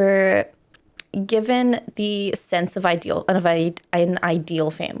were given the sense of an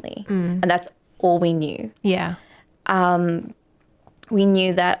ideal family. And that's all we knew. Yeah. We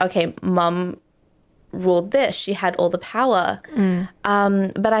knew that, okay, mom ruled this. She had all the power.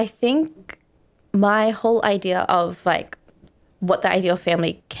 But I think my whole idea of like what the ideal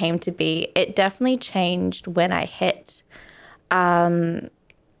family came to be, it definitely changed when I hit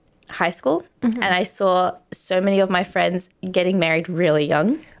high school. And I saw so many of my friends getting married really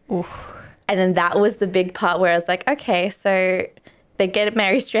young. Oof. And then that was the big part where I was like, okay, so they get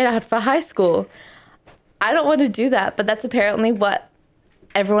married straight out for high school. I don't want to do that, but that's apparently what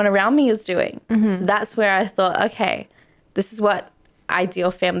everyone around me is doing. So that's where I thought, okay, this is what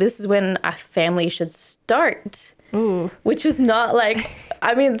ideal family, this is when a family should start. Ooh. which was not like,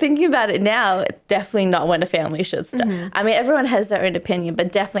 I mean, thinking about it now, definitely not when a family should start. I mean, everyone has their own opinion,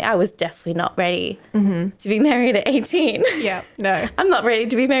 but definitely, I was definitely not ready to be married at 18. Yeah, no. I'm not ready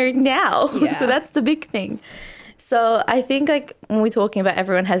to be married now. Yeah. So that's the big thing. So I think like when we're talking about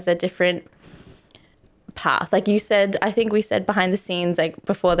everyone has their different path, like you said, I think we said behind the scenes, like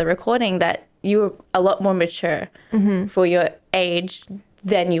before the recording, that you were a lot more mature for your age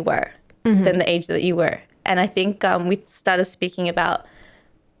than you were, than the age that you were. And I think we started speaking about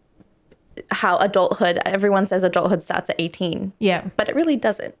how adulthood, everyone says adulthood starts at 18. Yeah. But it really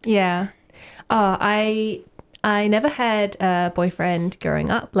doesn't. Yeah. I never had a boyfriend growing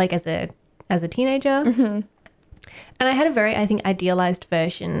up, like as a teenager. And I had a very, I think, idealized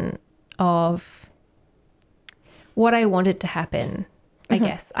version of what I wanted to happen, I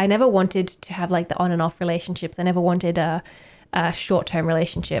guess. I never wanted to have like the on and off relationships. I never wanted a short-term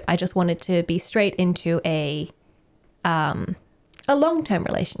relationship. I just wanted to be straight into a long-term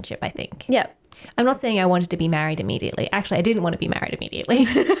relationship, I think. Yeah. I'm not saying I wanted to be married immediately. Actually, I didn't want to be married immediately.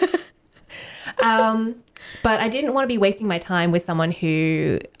 But I didn't want to be wasting my time with someone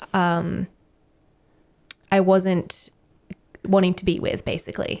who I wasn't wanting to be with,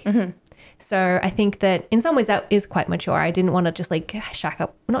 basically. So I think that in some ways that is quite mature. I didn't want to just like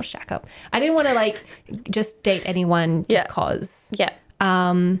not shack up. I didn't want to like just date anyone just cause. Yeah.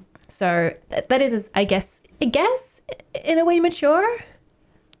 So that is, I guess, in a way mature.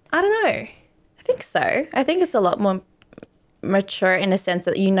 I don't know. I think so. I think it's a lot more mature in a sense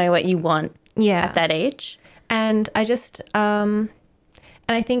that you know what you want at that age. And I just, and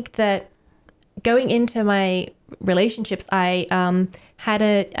I think that going into my relationships, I had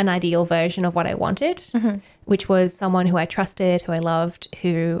an ideal version of what I wanted, which was someone who I trusted, who I loved,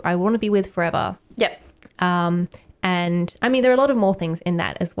 who I want to be with forever. Yep. And I mean, there are a lot of more things in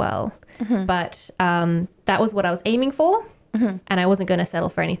that as well, but that was what I was aiming for, and I wasn't going to settle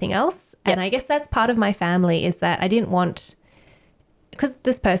for anything else. Yep. And I guess that's part of my family, is that I didn't want, because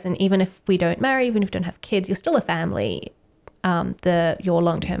this person, even if we don't marry, even if we don't have kids, you're still a family, your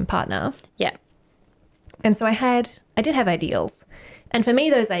long-term partner. Yeah. And so I did have ideals. And for me,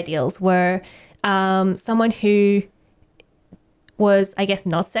 those ideals were someone who was, I guess,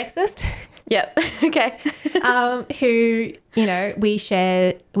 not sexist. Yep. Okay. Who, you know, we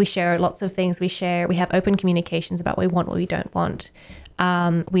share lots of things. We have open communications about what we want, what we don't want.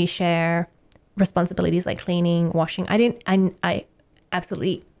 We share responsibilities like cleaning, washing. I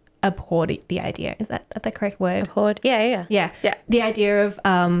absolutely abhorred the idea. Is that the correct word? Abhorred? Yeah. Yeah. The idea of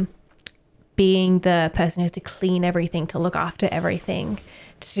being the person who has to clean everything, to look after everything,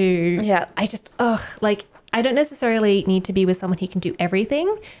 I don't necessarily need to be with someone who can do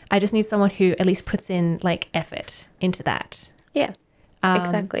everything. I just need someone who at least puts in like effort into that. Yeah.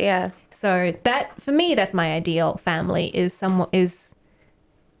 Exactly. Yeah. So that, for me, that's my ideal family, is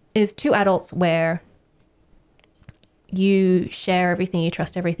two adults where you share everything, you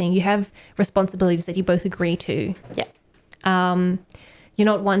trust everything, you have responsibilities that you both agree to. Yeah. You're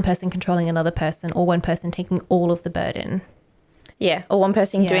not one person controlling another person, or one person taking all of the burden. Yeah. Or one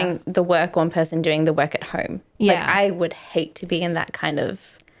person doing the work, one person doing the work at home. Yeah. Like, I would hate to be in that kind of.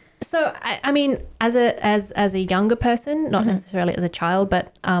 So I mean, as a younger person, not necessarily as a child,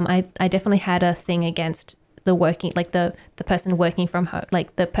 but I definitely had a thing against the working, like the person working from home,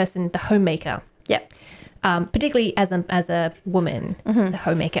 like the homemaker. Yeah. Particularly as a woman, the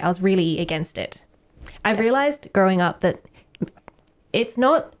homemaker, I was really against it. I realized growing up that it's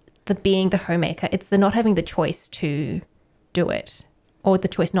not the being the homemaker, it's the not having the choice to do it, or the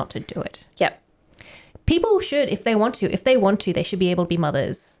choice not to do it. Yep. People should, if they want to, they should be able to be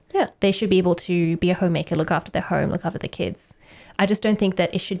mothers. Yeah. They should be able to be a homemaker, look after their home, look after their kids. I just don't think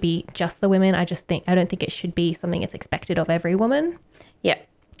that it should be just the women. I don't think it should be something that's expected of every woman. Yeah.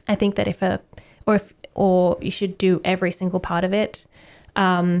 I think that if you should do every single part of it.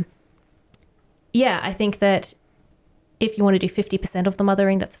 I think that if you want to do 50% of the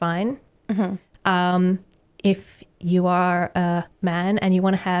mothering, that's fine. If you are a man and you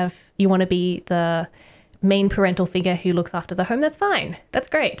want to be the main parental figure who looks after the home, that's fine. That's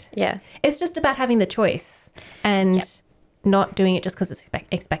great. Yeah. It's just about having the choice and not doing it just because it's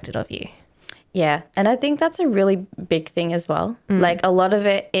expected of you. Yeah. And I think that's a really big thing as well. Like, a lot of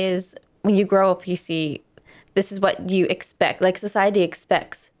it is when you grow up, you see this is what you expect. Like, society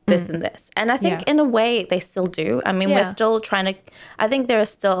expects this and this. And I think in a way they still do. I mean, we're still trying to, I think there are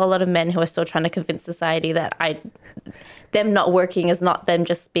still a lot of men who are still trying to convince society that them not working is not them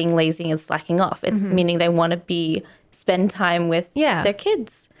just being lazy and slacking off. It's meaning they want to spend time with their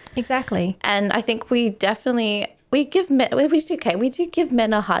kids. Exactly. And I think we definitely, we give men, we do give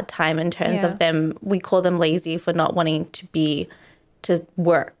men a hard time in terms of them. We call them lazy for not wanting to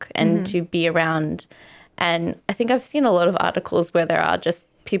work and to be around. And I think I've seen a lot of articles where there are just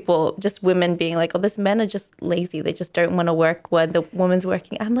people, just women being like, oh, this men are just lazy. They just don't want to work when the woman's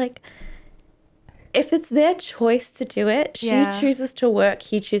working. I'm like, if it's their choice to do it, she chooses to work,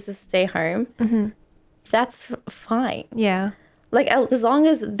 he chooses to stay home, that's fine. Yeah. Like, as long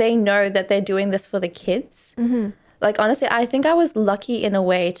as they know that they're doing this for the kids. Like, honestly, I think I was lucky in a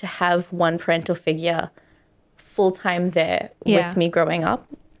way to have one parental figure full-time there with me growing up.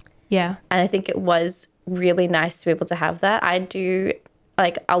 Yeah. And I think it was really nice to be able to have that. I do,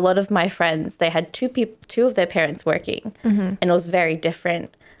 like, a lot of my friends, they had two of their parents working, and it was very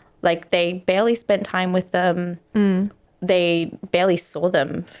different. Like, they barely spent time with them. They barely saw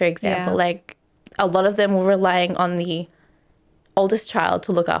them, for example. Like, a lot of them were relying on the oldest child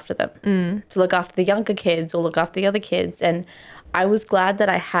to look after them, to look after the younger kids or look after the other kids. And I was glad that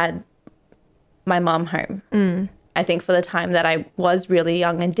I had my mom home. I think for the time that I was really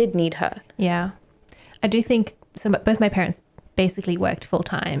young and did need her. Yeah. I do think, so both my parents basically worked full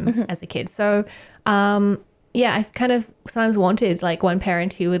time as a kid. So, yeah, I kind of sometimes wanted like one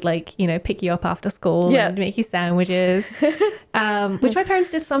parent who would like, you know, pick you up after school and make you sandwiches, which my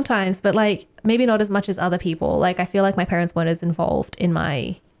parents did sometimes, but like maybe not as much as other people. Like, I feel like my parents weren't as involved in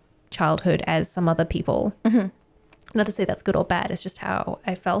my childhood as some other people. Not to say that's good or bad. It's just how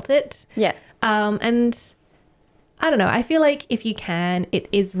I felt it. Yeah. And I don't know. I feel like if you can, it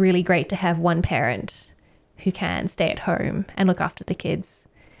is really great to have one parent who can stay at home and look after the kids.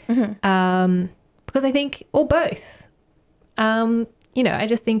 Because I think, or both, you know, I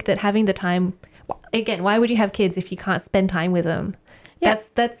just think that having the time, again, why would you have kids if you can't spend time with them?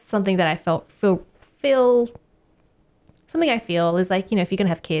 That's something that I feel something I feel is like, you know, if you're going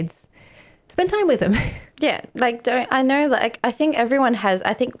to have kids, spend time with them. Yeah. Like, I know, like, I think everyone has,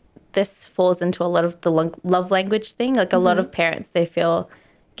 I think this falls into a lot of the love language thing. Like, a lot of parents, they feel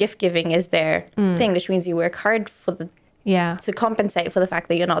gift giving is their thing, which means you work hard for to compensate for the fact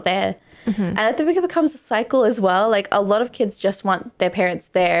that you're not there. And I think it becomes a cycle as well. Like, a lot of kids just want their parents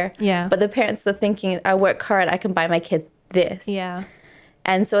there. Yeah. But the parents are thinking, I work hard, I can buy my kid this. Yeah.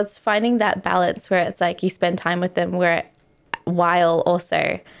 And so it's finding that balance where it's like you spend time with them while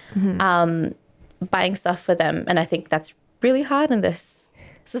also buying stuff for them. And I think that's really hard in this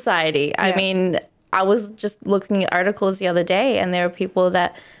society. Yeah. I mean, I was just looking at articles the other day, and there are people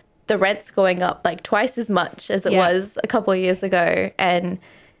that the rent's going up like twice as much as it was a couple of years ago. And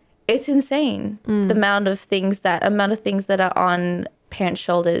it's insane, the amount of things that are on parents'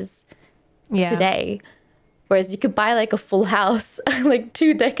 shoulders today. Whereas you could buy like a full house like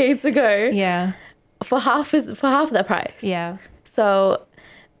 2 decades ago for half the price. Yeah. So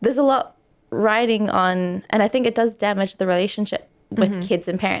there's a lot riding on, and I think it does damage the relationship with kids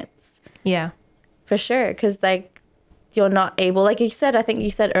and parents. Yeah. For sure. Because like you're not able, like you said, I think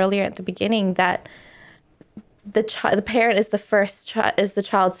you said earlier at the beginning that the parent is the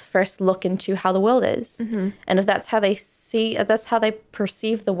child's first look into how the world is. And if that's how they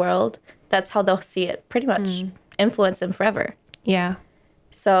perceive the world, that's how they'll see it, pretty much influence them forever. Yeah.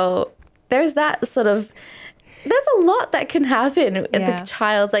 So there's that sort of, there's a lot that can happen with the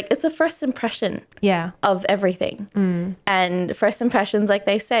child. Like, it's a first impression of everything. And first impressions, like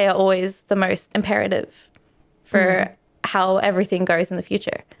they say, are always the most imperative for how everything goes in the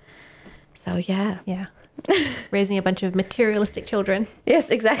future. So, yeah. Yeah. Raising a bunch of materialistic children. Yes,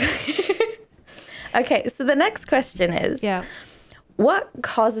 exactly. Okay, so the next question is, what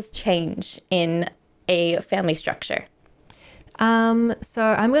causes change in a family structure? So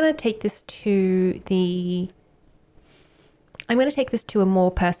I'm going to take this to a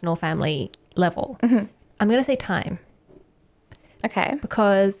more personal family level. I'm going to say time. Okay.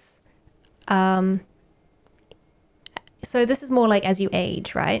 Because, so this is more like as you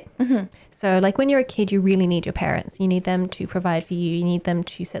age, right? So like when you're a kid, you really need your parents. You need them to provide for you. You need them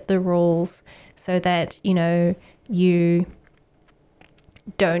to set the rules so that, you know, you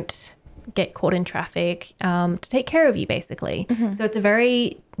don't get caught in traffic, to take care of you, basically. So it's a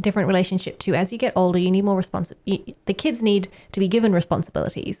very different relationship to as you get older, you need more the kids need to be given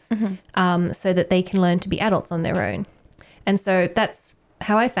responsibilities so that they can learn to be adults on their own. And so that's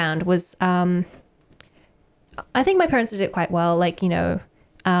how I found was, I think my parents did it quite well. Like, you know,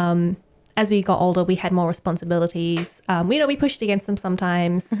 as we got older, we had more responsibilities. You know, we pushed against them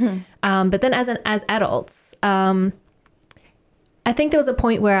sometimes. But then as adults, I think there was a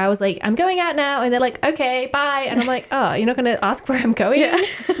point where I was like, I'm going out now. And they're like, okay, bye. And I'm like, oh, you're not going to ask where I'm going? You're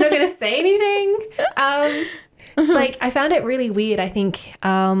not going to say anything? Like, I found it really weird, I think,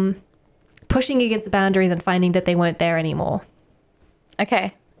 pushing against the boundaries and finding that they weren't there anymore.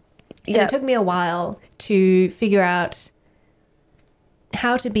 Okay. And it took me a while to figure out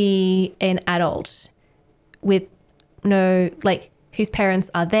how to be an adult with no, like, whose parents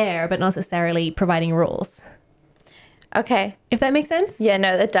are there, but not necessarily providing rules. Okay. If that makes sense? Yeah,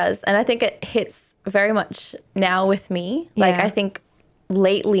 no, that does. And I think it hits very much now with me. Like, Yeah. I think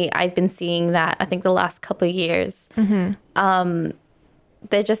lately I've been seeing that. I think the last couple of years,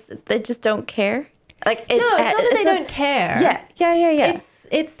 they just don't care. Like, No, it's not that they don't care. Yeah.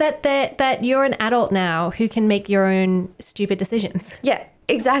 It's that you're an adult now who can make your own stupid decisions. Yeah,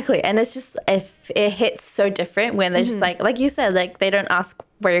 exactly. And it's just, if it hits so different when they're just like you said, like, they don't ask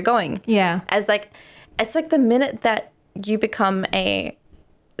where you're going. Yeah. As like, it's like the minute that you become a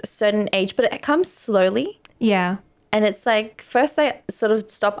certain age, but it comes slowly. Yeah. And it's like, first they sort of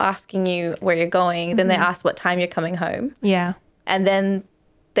stop asking you where you're going, then they ask what time you're coming home. Yeah. And then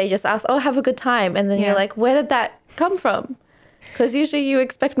they just ask, oh, have a good time. And then Yeah. you're like, where did that come from? Because usually you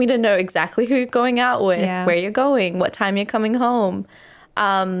expect me to know exactly who you're going out with, where you're going, what time you're coming home.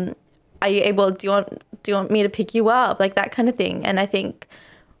 Are you able, do you want me to pick you up? Like, that kind of thing. And I think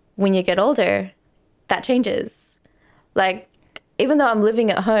when you get older, that changes. Like, even though I'm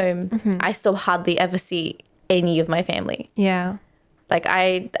living at home, I still hardly ever see any of my family. Yeah. Like,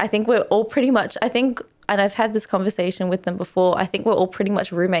 I think we're all pretty much, and I've had this conversation with them before, I think we're all pretty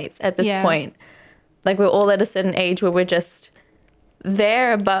much roommates at this point. Like, we're all at a certain age where we're just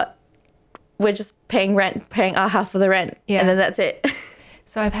there, but we're just paying our half of the rent. Yeah. And then that's it.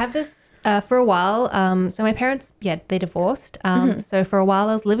 So I've had this for a while. So my parents, they divorced. So for a while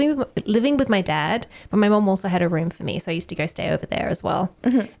I was living with my dad, but my mom also had a room for me. So I used to go stay over there as well.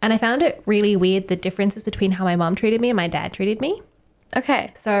 And I found it really weird, the differences between how my mom treated me and my dad treated me.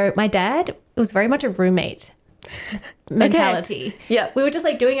 Okay. So my dad was very much a roommate mentality. Okay. Yeah. We were just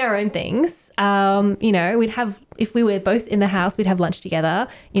like doing our own things. If we were both in the house, we'd have lunch together.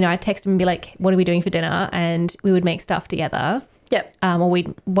 I'd text him and be like, what are we doing for dinner? And we would make stuff together. Yep. Or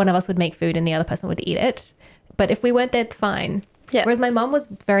one of us would make food and the other person would eat it. But if we weren't there, fine. Yeah. Whereas my mum was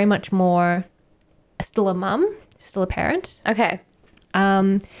very much more still a mum, still a parent. Okay.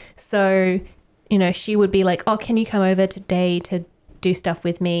 So, she would be like, oh, can you come over today to do stuff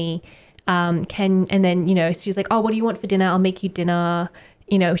with me? And then, she's like, oh, what do you want for dinner? I'll make you dinner.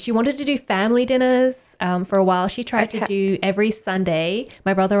 She wanted to do family dinners. For a while, she tried to do every Sunday.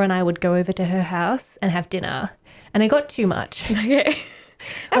 My brother and I would go over to her house and have dinner. And it got too much. Okay.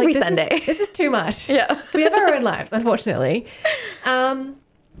 Every Sunday. This is too much. Yeah. We have our own lives, unfortunately. And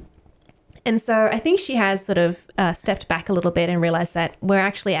so I think she has sort of stepped back a little bit and realized that we're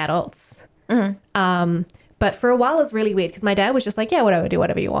actually adults. But for a while, it was really weird because my dad was just like, yeah, whatever, do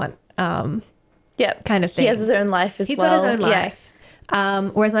whatever you want. Kind of thing. He has his own life as well. He's got his own life.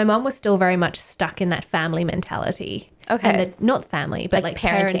 Whereas my mom was still very much stuck in that family mentality. Okay. And not family, but like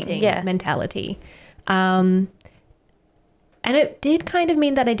parenting mentality. And it did kind of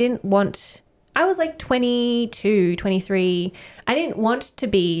mean that I was like 22, 23. I didn't want to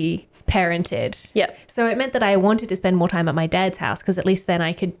be parented. Yep. So it meant that I wanted to spend more time at my dad's house because at least then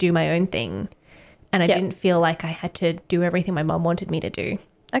I could do my own thing. And I didn't feel like I had to do everything my mom wanted me to do.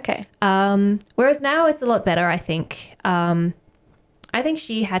 Okay. Whereas now it's a lot better, I think. I think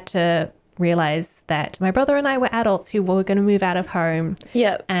she had to realize that my brother and I were adults who were going to move out of home.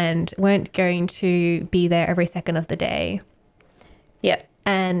 Yep. And weren't going to be there every second of the day. Yep.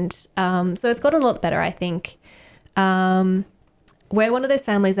 And so it's gotten a lot better, I think. We're one of those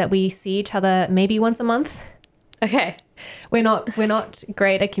families that we see each other maybe once a month. Okay. We're not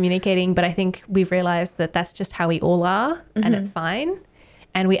great at communicating, but I think we've realized that that's just how we all are, and it's fine.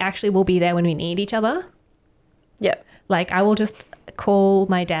 And we actually will be there when we need each other. Yep. Like, I will just call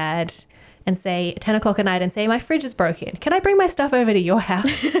my dad and say 10 o'clock at night and say, my fridge is broken. Can I bring my stuff over to your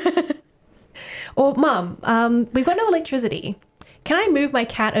house? Or, Mum, we've got no electricity. Can I move my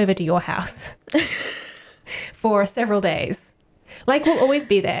cat over to your house for several days? Like, we'll always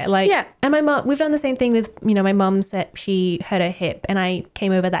be there. Like, yeah. And my mom, we've done the same thing with, my mum said she hurt her hip and I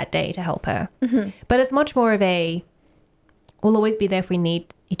came over that day to help her. But it's much more of we'll always be there if we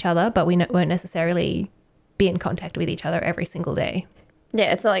need each other, but we won't necessarily be in contact with each other every single day.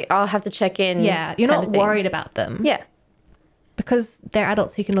 Yeah, it's not like I'll have to check in. Yeah, you're not worried about them. Yeah. Because they're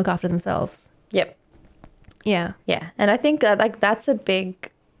adults who can look after themselves. Yep. Yeah. Yeah. And I think that that's a big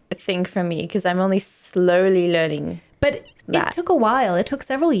thing for me because I'm only slowly learning. But it took a while. It took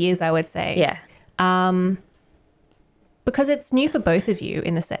several years, I would say. Yeah. Because it's new for both of you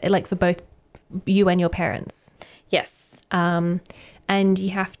like for both you and your parents. Yes. And you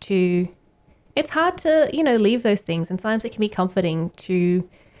have to, it's hard to, leave those things. And sometimes it can be comforting to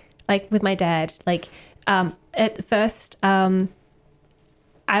like with my dad, like at first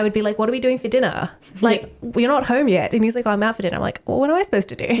I would be like, what are we doing for dinner? Like, we're not home yet. And he's like, oh, I'm out for dinner. I'm like, well, what am I supposed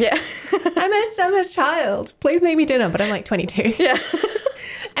to do? Yeah. I'm a child. Please make me dinner. But I'm like 22. Yeah.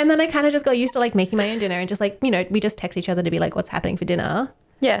 And then I kind of just got used to like making my own dinner and just like, you know, we just text each other to be like, what's happening for dinner?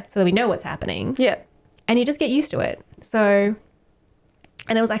 Yeah. So that we know what's happening. Yeah. And you just get used to it. So,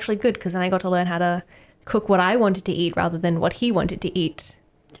 and it was actually good because then I got to learn how to cook what I wanted to eat rather than what he wanted to eat.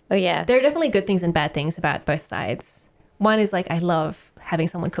 Oh, yeah. There are definitely good things and bad things about both sides. One is like, I love having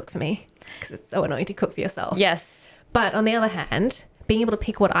someone cook for me because it's so annoying to cook for yourself. Yes. But on the other hand, being able to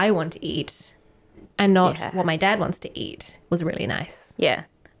pick what I want to eat and not what my dad wants to eat was really nice. Yeah.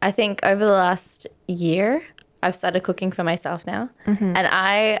 I think over the last year, I've started cooking for myself now. And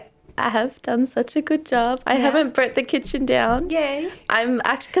I have done such a good job. I haven't burnt the kitchen down. Yay. I'm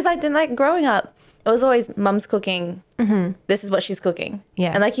actually, because I didn't like growing up, it was always mum's cooking. This is what she's cooking.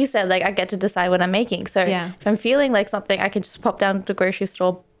 Yeah. And like you said, like I get to decide what I'm making. So if I'm feeling like something, I can just pop down to the grocery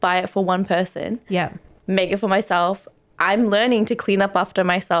store, buy it for one person. Yeah. Make it for myself. I'm learning to clean up after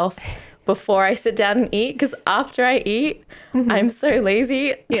myself before I sit down and eat, because after I eat, I'm so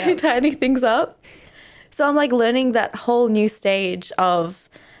lazy to tidy things up. So I'm like learning that whole new stage of,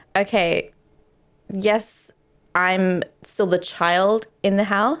 okay, yes, I'm still the child in the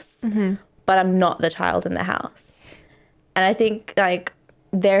house, but I'm not the child in the house. And I think like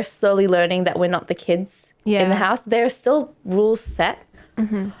they're slowly learning that we're not the kids in the house. There are still rules set.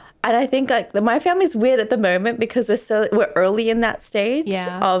 And I think like my family's weird at the moment because we're early in that stage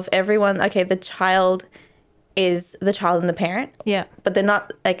of everyone. Okay, the child is the child and the parent. Yeah. But they're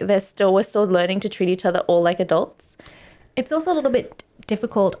not like we're still learning to treat each other all like adults. It's also a little bit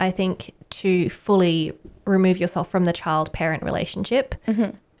difficult, I think, to fully remove yourself from the child-parent relationship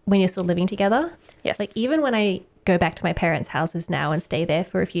when you're still living together. Yes. Like even when I go back to my parents' houses now and stay there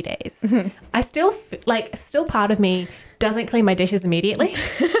for a few days, I still still part of me doesn't clean my dishes immediately.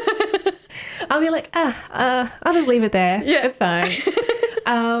 I'll be like, I'll just leave it there. Yeah, it's fine.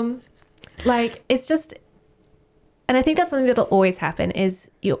 Like it's just, and I think that's something that'll always happen is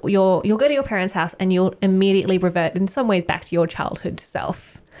you'll go to your parents' house and you'll immediately revert in some ways back to your childhood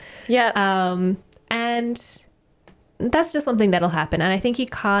self. Yeah. And that's just something that'll happen. And I think you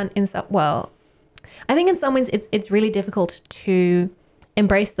can't I think in some ways it's really difficult to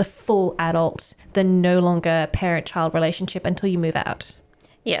embrace the full adult, the no longer parent-child relationship until you move out.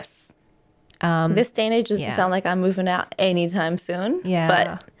 Yes. This day and age doesn't sound like I'm moving out anytime soon. Yeah.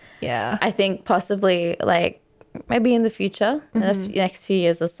 But I think possibly like maybe in the future, in the next few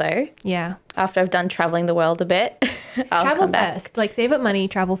years or so. Yeah. After I've done traveling the world a bit, I'll travel come back. first. Like save up money,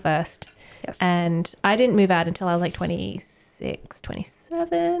 travel first. Yes. And I didn't move out until I was like 26,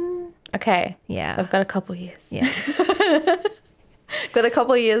 27. Okay. Yeah. So I've got a couple years. Yeah. Got a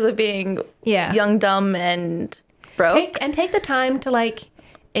couple of years of being young, dumb, and broke. Take the time to like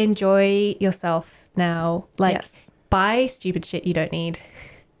enjoy yourself now. Like buy stupid shit you don't need.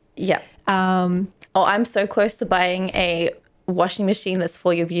 Yeah. I'm so close to buying a washing machine that's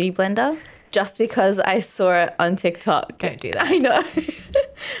for your beauty blender just because I saw it on TikTok. Don't do that. I know.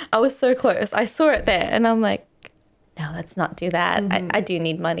 I was so close. I saw it there and I'm like, no, let's not do that. I do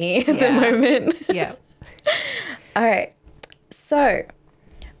need money at the moment. Yeah. All right. So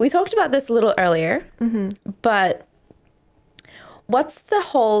we talked about this a little earlier, but what's the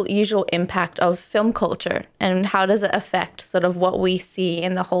whole usual impact of film culture and how does it affect sort of what we see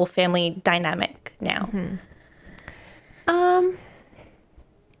in the whole family dynamic now?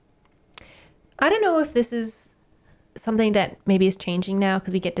 I don't know if this is something that maybe is changing now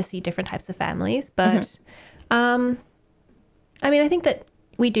because we get to see different types of families, but I mean, I think that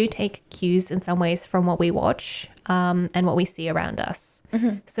we do take cues in some ways from what we watch and what we see around us.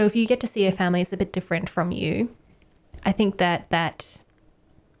 So if you get to see a family that's a bit different from you, I think that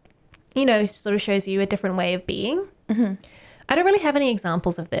you know, sort of shows you a different way of being. I don't really have any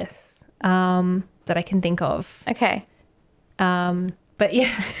examples of this that I can think of. Okay. But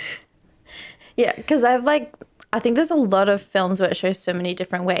yeah. Yeah, because I think there's a lot of films where it shows so many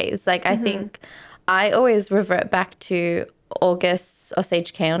different ways. Like, I think I always revert back to August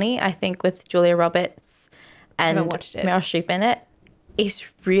Osage County, I think with Julia Roberts and Meryl Streep in it. It's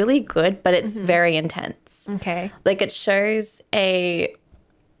really good, but it's very intense. Okay. Like, it shows it's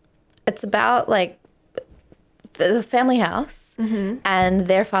about, like, the family house and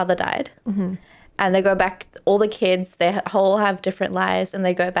their father died. And they go back, all the kids, they all have different lives, and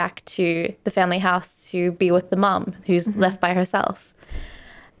they go back to the family house to be with the mom who's left by herself.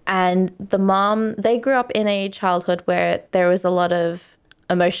 And the mom, they grew up in a childhood where there was a lot of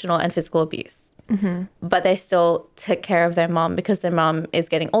emotional and physical abuse. but they still take care of their mom because their mom is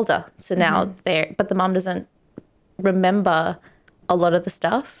getting older. So now but the mom doesn't remember a lot of the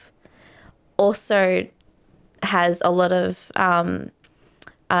stuff. Also has a lot of,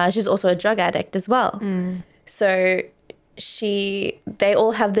 she's also a drug addict as well. So they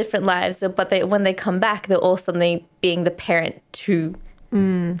all have different lives, but when they come back, they're all suddenly being the parent to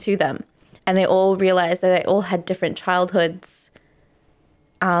them. And they all realize that they all had different childhoods.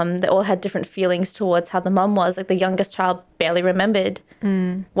 They all had different feelings towards how the mum was. Like the youngest child barely remembered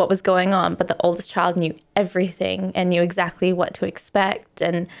what was going on, but the oldest child knew everything and knew exactly what to expect.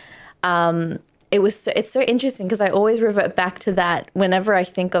 And it's so interesting because I always revert back to that whenever I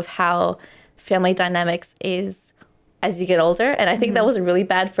think of how family dynamics is as you get older. And I think that was a really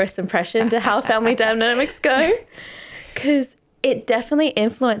bad first impression to how family dynamics go, because it definitely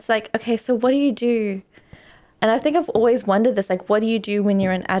influenced, like, okay, so what do you do? And I think I've always wondered this, like, what do you do when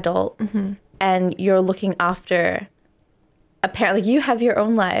you're an adult and you're looking after a parent? Like, you have your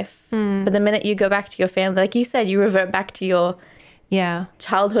own life, but the minute you go back to your family, like you said, you revert back to your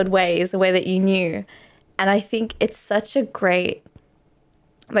childhood ways, the way that you knew. And I think it's such a great,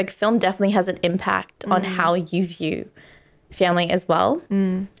 like, film definitely has an impact on how you view family as well.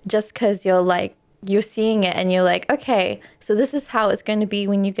 Just because you're seeing it and you're like, okay, so this is how it's going to be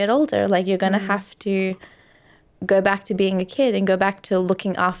when you get older. Like, you're going to have to go back to being a kid and go back to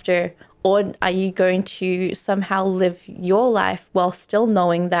looking after, or are you going to somehow live your life while still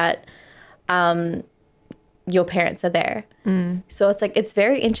knowing that your parents are there? So it's like, it's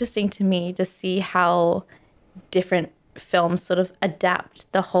very interesting to me to see how different films sort of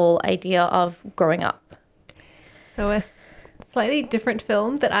adapt the whole idea of growing up. So a slightly different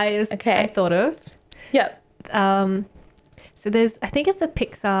film that I thought of. Yep. So I think it's a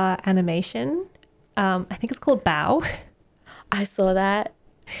Pixar animation. I think it's called Bao. I saw that.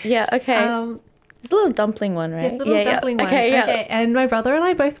 Yeah, okay. It's a little dumpling one, right? It's a little dumpling one. Okay, yeah. Okay, and my brother and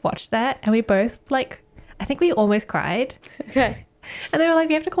I both watched that, and we both, I think we almost cried. Okay. And they were like,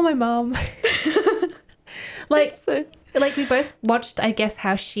 we have to call my mom. We both watched, I guess,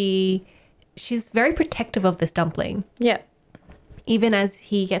 how she's very protective of this dumpling. Yeah. Even as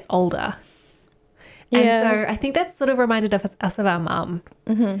he gets older. Yeah. And so I think that's sort of reminded us of our mum.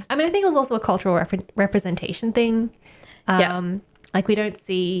 I mean, I think it was also a cultural representation thing. Like, we don't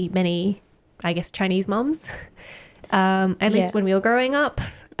see many, I guess, Chinese mums, at least when we were growing up,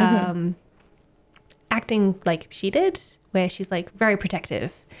 acting like she did, where she's like very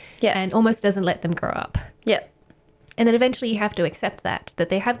protective and almost doesn't let them grow up. Yeah. And then eventually you have to accept that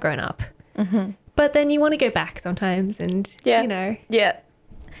they have grown up. But then you want to go back sometimes and, you know,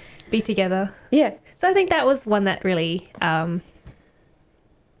 be together. Yeah. So I think that was one that really, both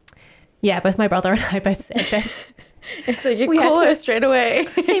my brother and I both said that. It's like, you call her straight away.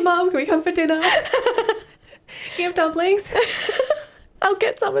 Hey, Mom, can we come for dinner? You have dumplings? I'll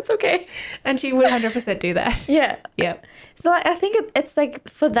get some, it's okay. And she would 100% do that. Yeah. Yep. So I think it's like,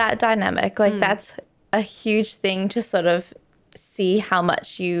 for that dynamic, like that's a huge thing to sort of see how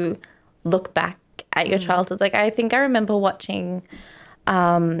much you look back at your childhood. Like, I think I remember watching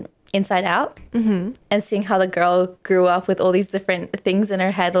Inside Out and seeing how the girl grew up with all these different things in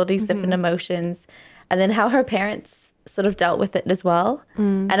her head, all these different emotions, and then how her parents sort of dealt with it as well.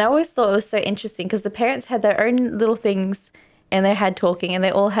 And I always thought it was so interesting because the parents had their own little things in their head talking, and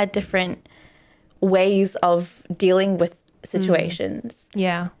they all had different ways of dealing with situations.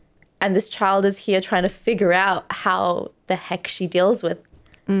 Yeah. And this child is here trying to figure out how the heck she deals with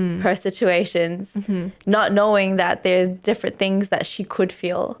her situations, not knowing that there's different things that she could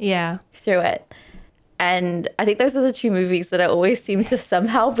feel through it. And I think those are the two movies that I always seem to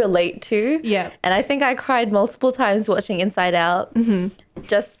somehow relate to. Yeah. And I think I cried multiple times watching Inside Out,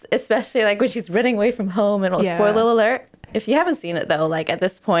 just especially like when she's running away from home and spoiler alert. If you haven't seen it though, like at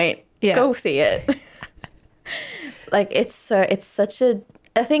this point, go see it. Like it's such a,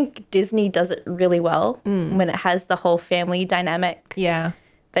 I think Disney does it really well when it has the whole family dynamic. Yeah.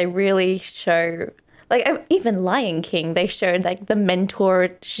 They really show, like even Lion King, they showed like the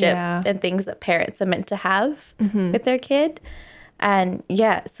mentorship and things that parents are meant to have with their kid. And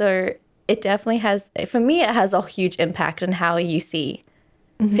so it definitely has, for me, it has a huge impact on how you see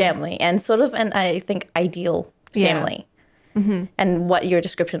family and sort of an, I think, ideal family and what your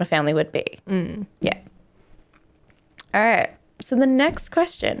description of family would be. Yeah. All right. So the next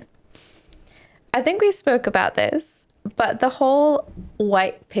question, I think we spoke about this, but the whole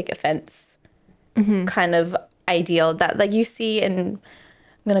white picket fence kind of ideal that like you see in, I'm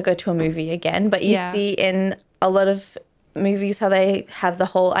going to go to a movie again, but you see in a lot of movies how they have the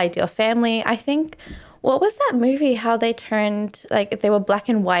whole ideal family. I think What was that movie? How they turned, like, they were black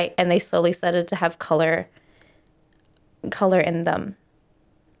and white and they slowly started to have color in them.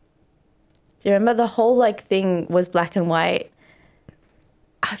 Do you remember the whole like thing was black and white?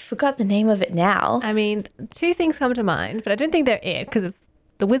 I forgot the name of it now. I mean, two things come to mind, but I don't think they're it because it's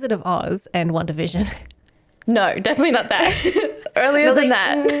The Wizard of Oz and WandaVision. No, definitely not that. Earlier than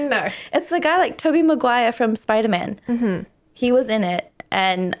that. No. It's the guy like Tobey Maguire from Spider-Man. Mm-hmm. He was in it,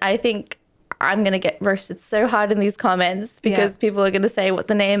 and I think I'm going to get roasted so hard in these comments because people are going to say what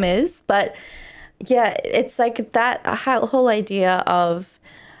the name is. But yeah, it's like that whole idea of,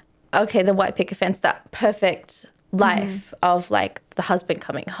 okay, the white picket fence, that perfect life of like the husband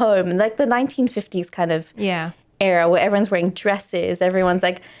coming home, and like the 1950s kind of era where everyone's wearing dresses, everyone's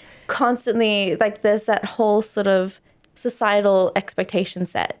like constantly, like there's that whole sort of societal expectation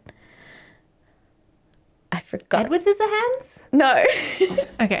set. I forgot. Edward Scissorhands? No.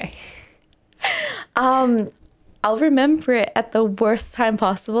 Okay. I'll remember it at the worst time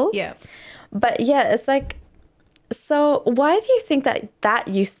possible. Yeah. But yeah, it's like, so why do you think that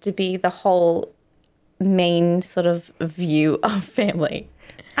used to be the whole main sort of view of family?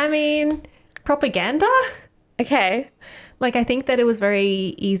 I mean, propaganda? Okay. Like, I think that it was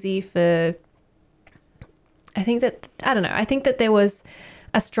very easy for, I think that there was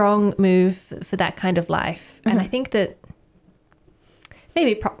a strong move for that kind of life. And I think that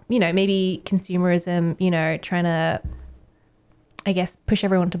maybe consumerism, trying to, I guess, push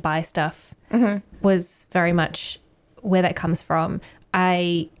everyone to buy stuff was very much where that comes from.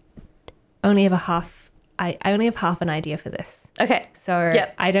 I only have half an idea for this. Okay. So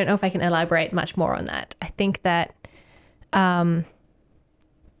I don't know if I can elaborate much more on that. I think that, I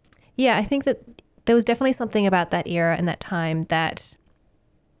think that there was definitely something about that era and that time that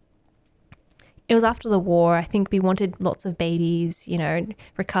it was after the war. I think we wanted lots of babies,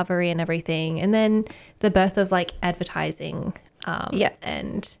 recovery and everything. And then the birth of like advertising,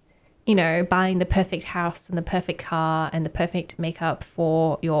 and, buying the perfect house and the perfect car and the perfect makeup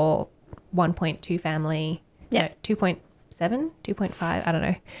for your 1.2 family. Yeah. 2.7, 2.5, I don't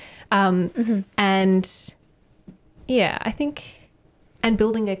know. And I think, and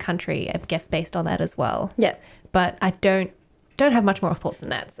building a country, I guess, based on that as well. Yeah. But I don't have much more thoughts than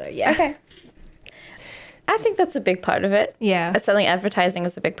that. So yeah. Okay. I think that's a big part of it. Yeah. Selling advertising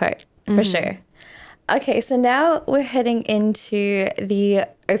is a big part, for sure. Okay, so now we're heading into the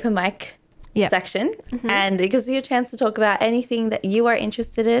open mic section. And it gives you a chance to talk about anything that you are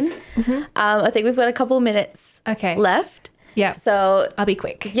interested in. I think we've got a couple of minutes left. Yeah. So I'll be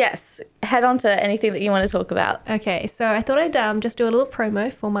quick. Yes. Head on to anything that you want to talk about. Okay. So I thought I'd just do a little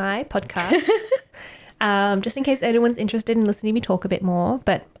promo for my podcast. Just in case anyone's interested in listening to me talk a bit more.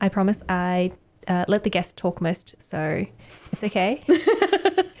 But I promise I let the guests talk most. So it's okay.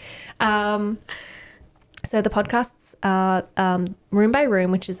 So the podcasts are Room by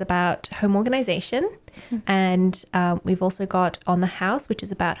Room, which is about home organization. And we've also got On the House, which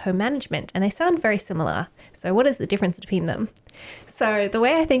is about home management. And they sound very similar. So what is the difference between them? So the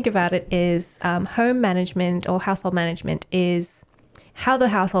way I think about it is home management or household management is how the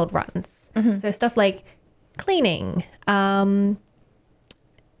household runs. So stuff like cleaning,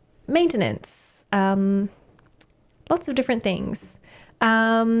 maintenance, lots of different things.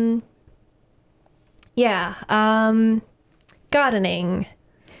 Gardening,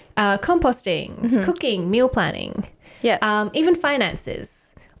 composting, cooking, meal planning, even finances,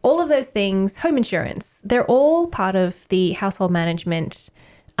 all of those things, home insurance, they're all part of the household management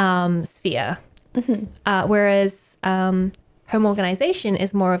sphere. Whereas home organization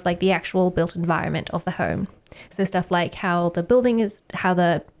is more of like the actual built environment of the home. So stuff like how the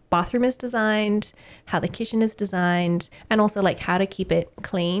bathroom is designed, how the kitchen is designed, and also like how to keep it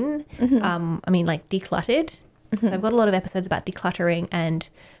clean. Like decluttered. So I've got a lot of episodes about decluttering and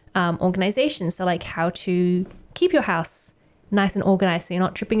organization. So like how to keep your house nice and organized so you're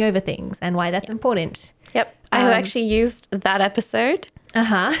not tripping over things and why that's important. Yep. I have actually used that episode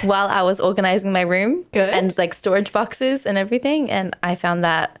while I was organizing my room. Good. And like storage boxes and everything. And I found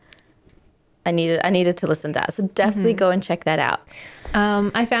that I needed to listen to that. So definitely go and check that out.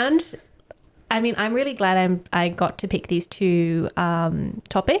 I'm really glad I got to pick these two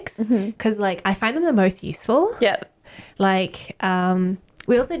topics because like I find them the most useful. Yep. Like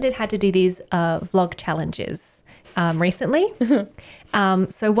we also had to do these vlog challenges recently.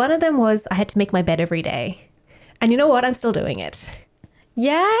 So one of them was I had to make my bed every day. And you know what? I'm still doing it.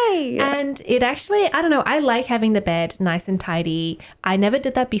 Yay! And it actually, I don't know, I like having the bed nice and tidy. I never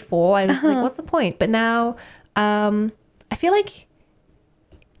did that before. I was like, what's the point? But now I feel like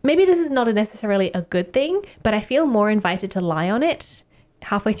maybe this is not necessarily a good thing, but I feel more invited to lie on it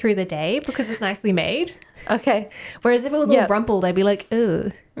halfway through the day because it's nicely made. Okay. Whereas if it was all rumpled, I'd be like,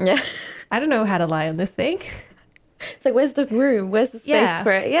 ugh. Yeah. I don't know how to lie on this thing. It's like, where's the room? Where's the space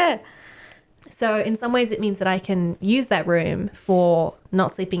for it? Yeah. So in some ways it means that I can use that room for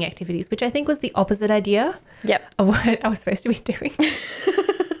not sleeping activities, which I think was the opposite idea of what I was supposed to be doing.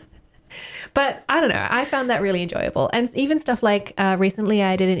 But I don't know. I found that really enjoyable. And even stuff like recently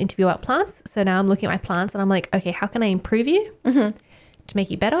I did an interview about plants. So now I'm looking at my plants and I'm like, okay, how can I improve you to make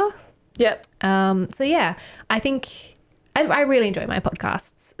you better? Yep. So yeah, I think I really enjoy my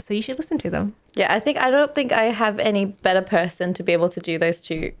podcasts. So you should listen to them. Yeah, I don't think I have any better person to be able to do those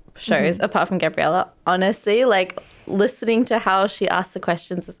two shows apart from Gabriella. Honestly, like listening to how she asks the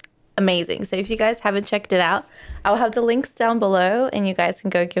questions is amazing. So if you guys haven't checked it out, I'll have the links down below and you guys can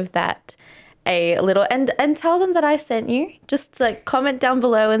go give that a little and tell them that I sent you. Just like comment down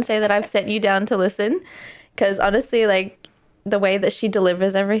below and say that I've sent you down to listen, because honestly, like the way that she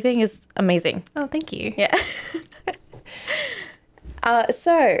delivers everything is amazing. Oh, thank you. Yeah.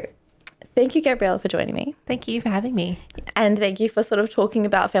 So thank you, Gabriella, for joining me. Thank you for having me. And thank you for sort of talking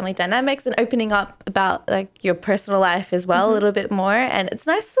about family dynamics and opening up about like your personal life as well a little bit more. And it's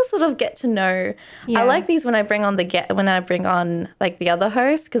nice to sort of get to know. I like these when I bring on like the other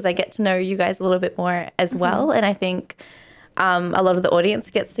host, because I get to know you guys a little bit more as well. And I think a lot of the audience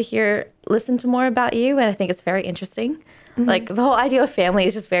gets to listen to more about you. And I think it's very interesting. Like the whole idea of family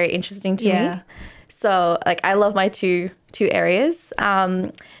is just very interesting to me. So like I love my two areas.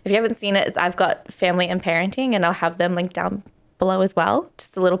 If you haven't seen it, I've got family and parenting, and I'll have them linked down below as well.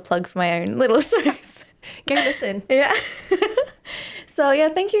 Just a little plug for my own little shows. Go listen. Yeah. So yeah,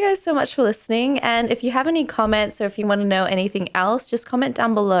 thank you guys so much for listening. And if you have any comments or if you want to know anything else, just comment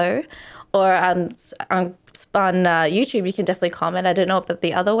down below. Or on YouTube, you can definitely comment. I don't know about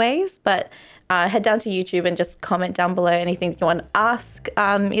the other ways, but head down to YouTube and just comment down below anything you want to ask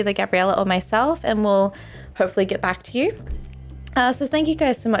either Gabriella or myself, and we'll hopefully get back to you. So thank you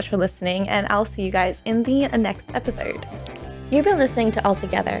guys so much for listening, and I'll see you guys in the next episode. You've been listening to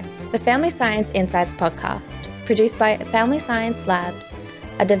Altogether, the Family Science Insights podcast, produced by Family Science Labs,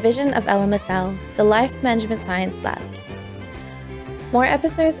 a division of LMSL, the Life Management Science Labs. More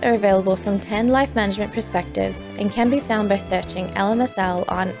episodes are available from 10 life management perspectives and can be found by searching LMSL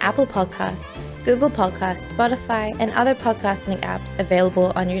on Apple Podcasts, Google Podcasts, Spotify, and other podcasting apps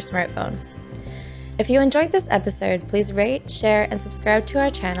available on your smartphone. If you enjoyed this episode, please rate, share, and subscribe to our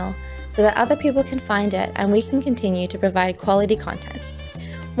channel so that other people can find it and we can continue to provide quality content.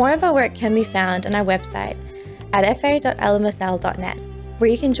 More of our work can be found on our website at fa.lmsl.net, where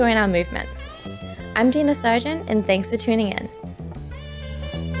you can join our movement. I'm Dina Sargent, and thanks for tuning in.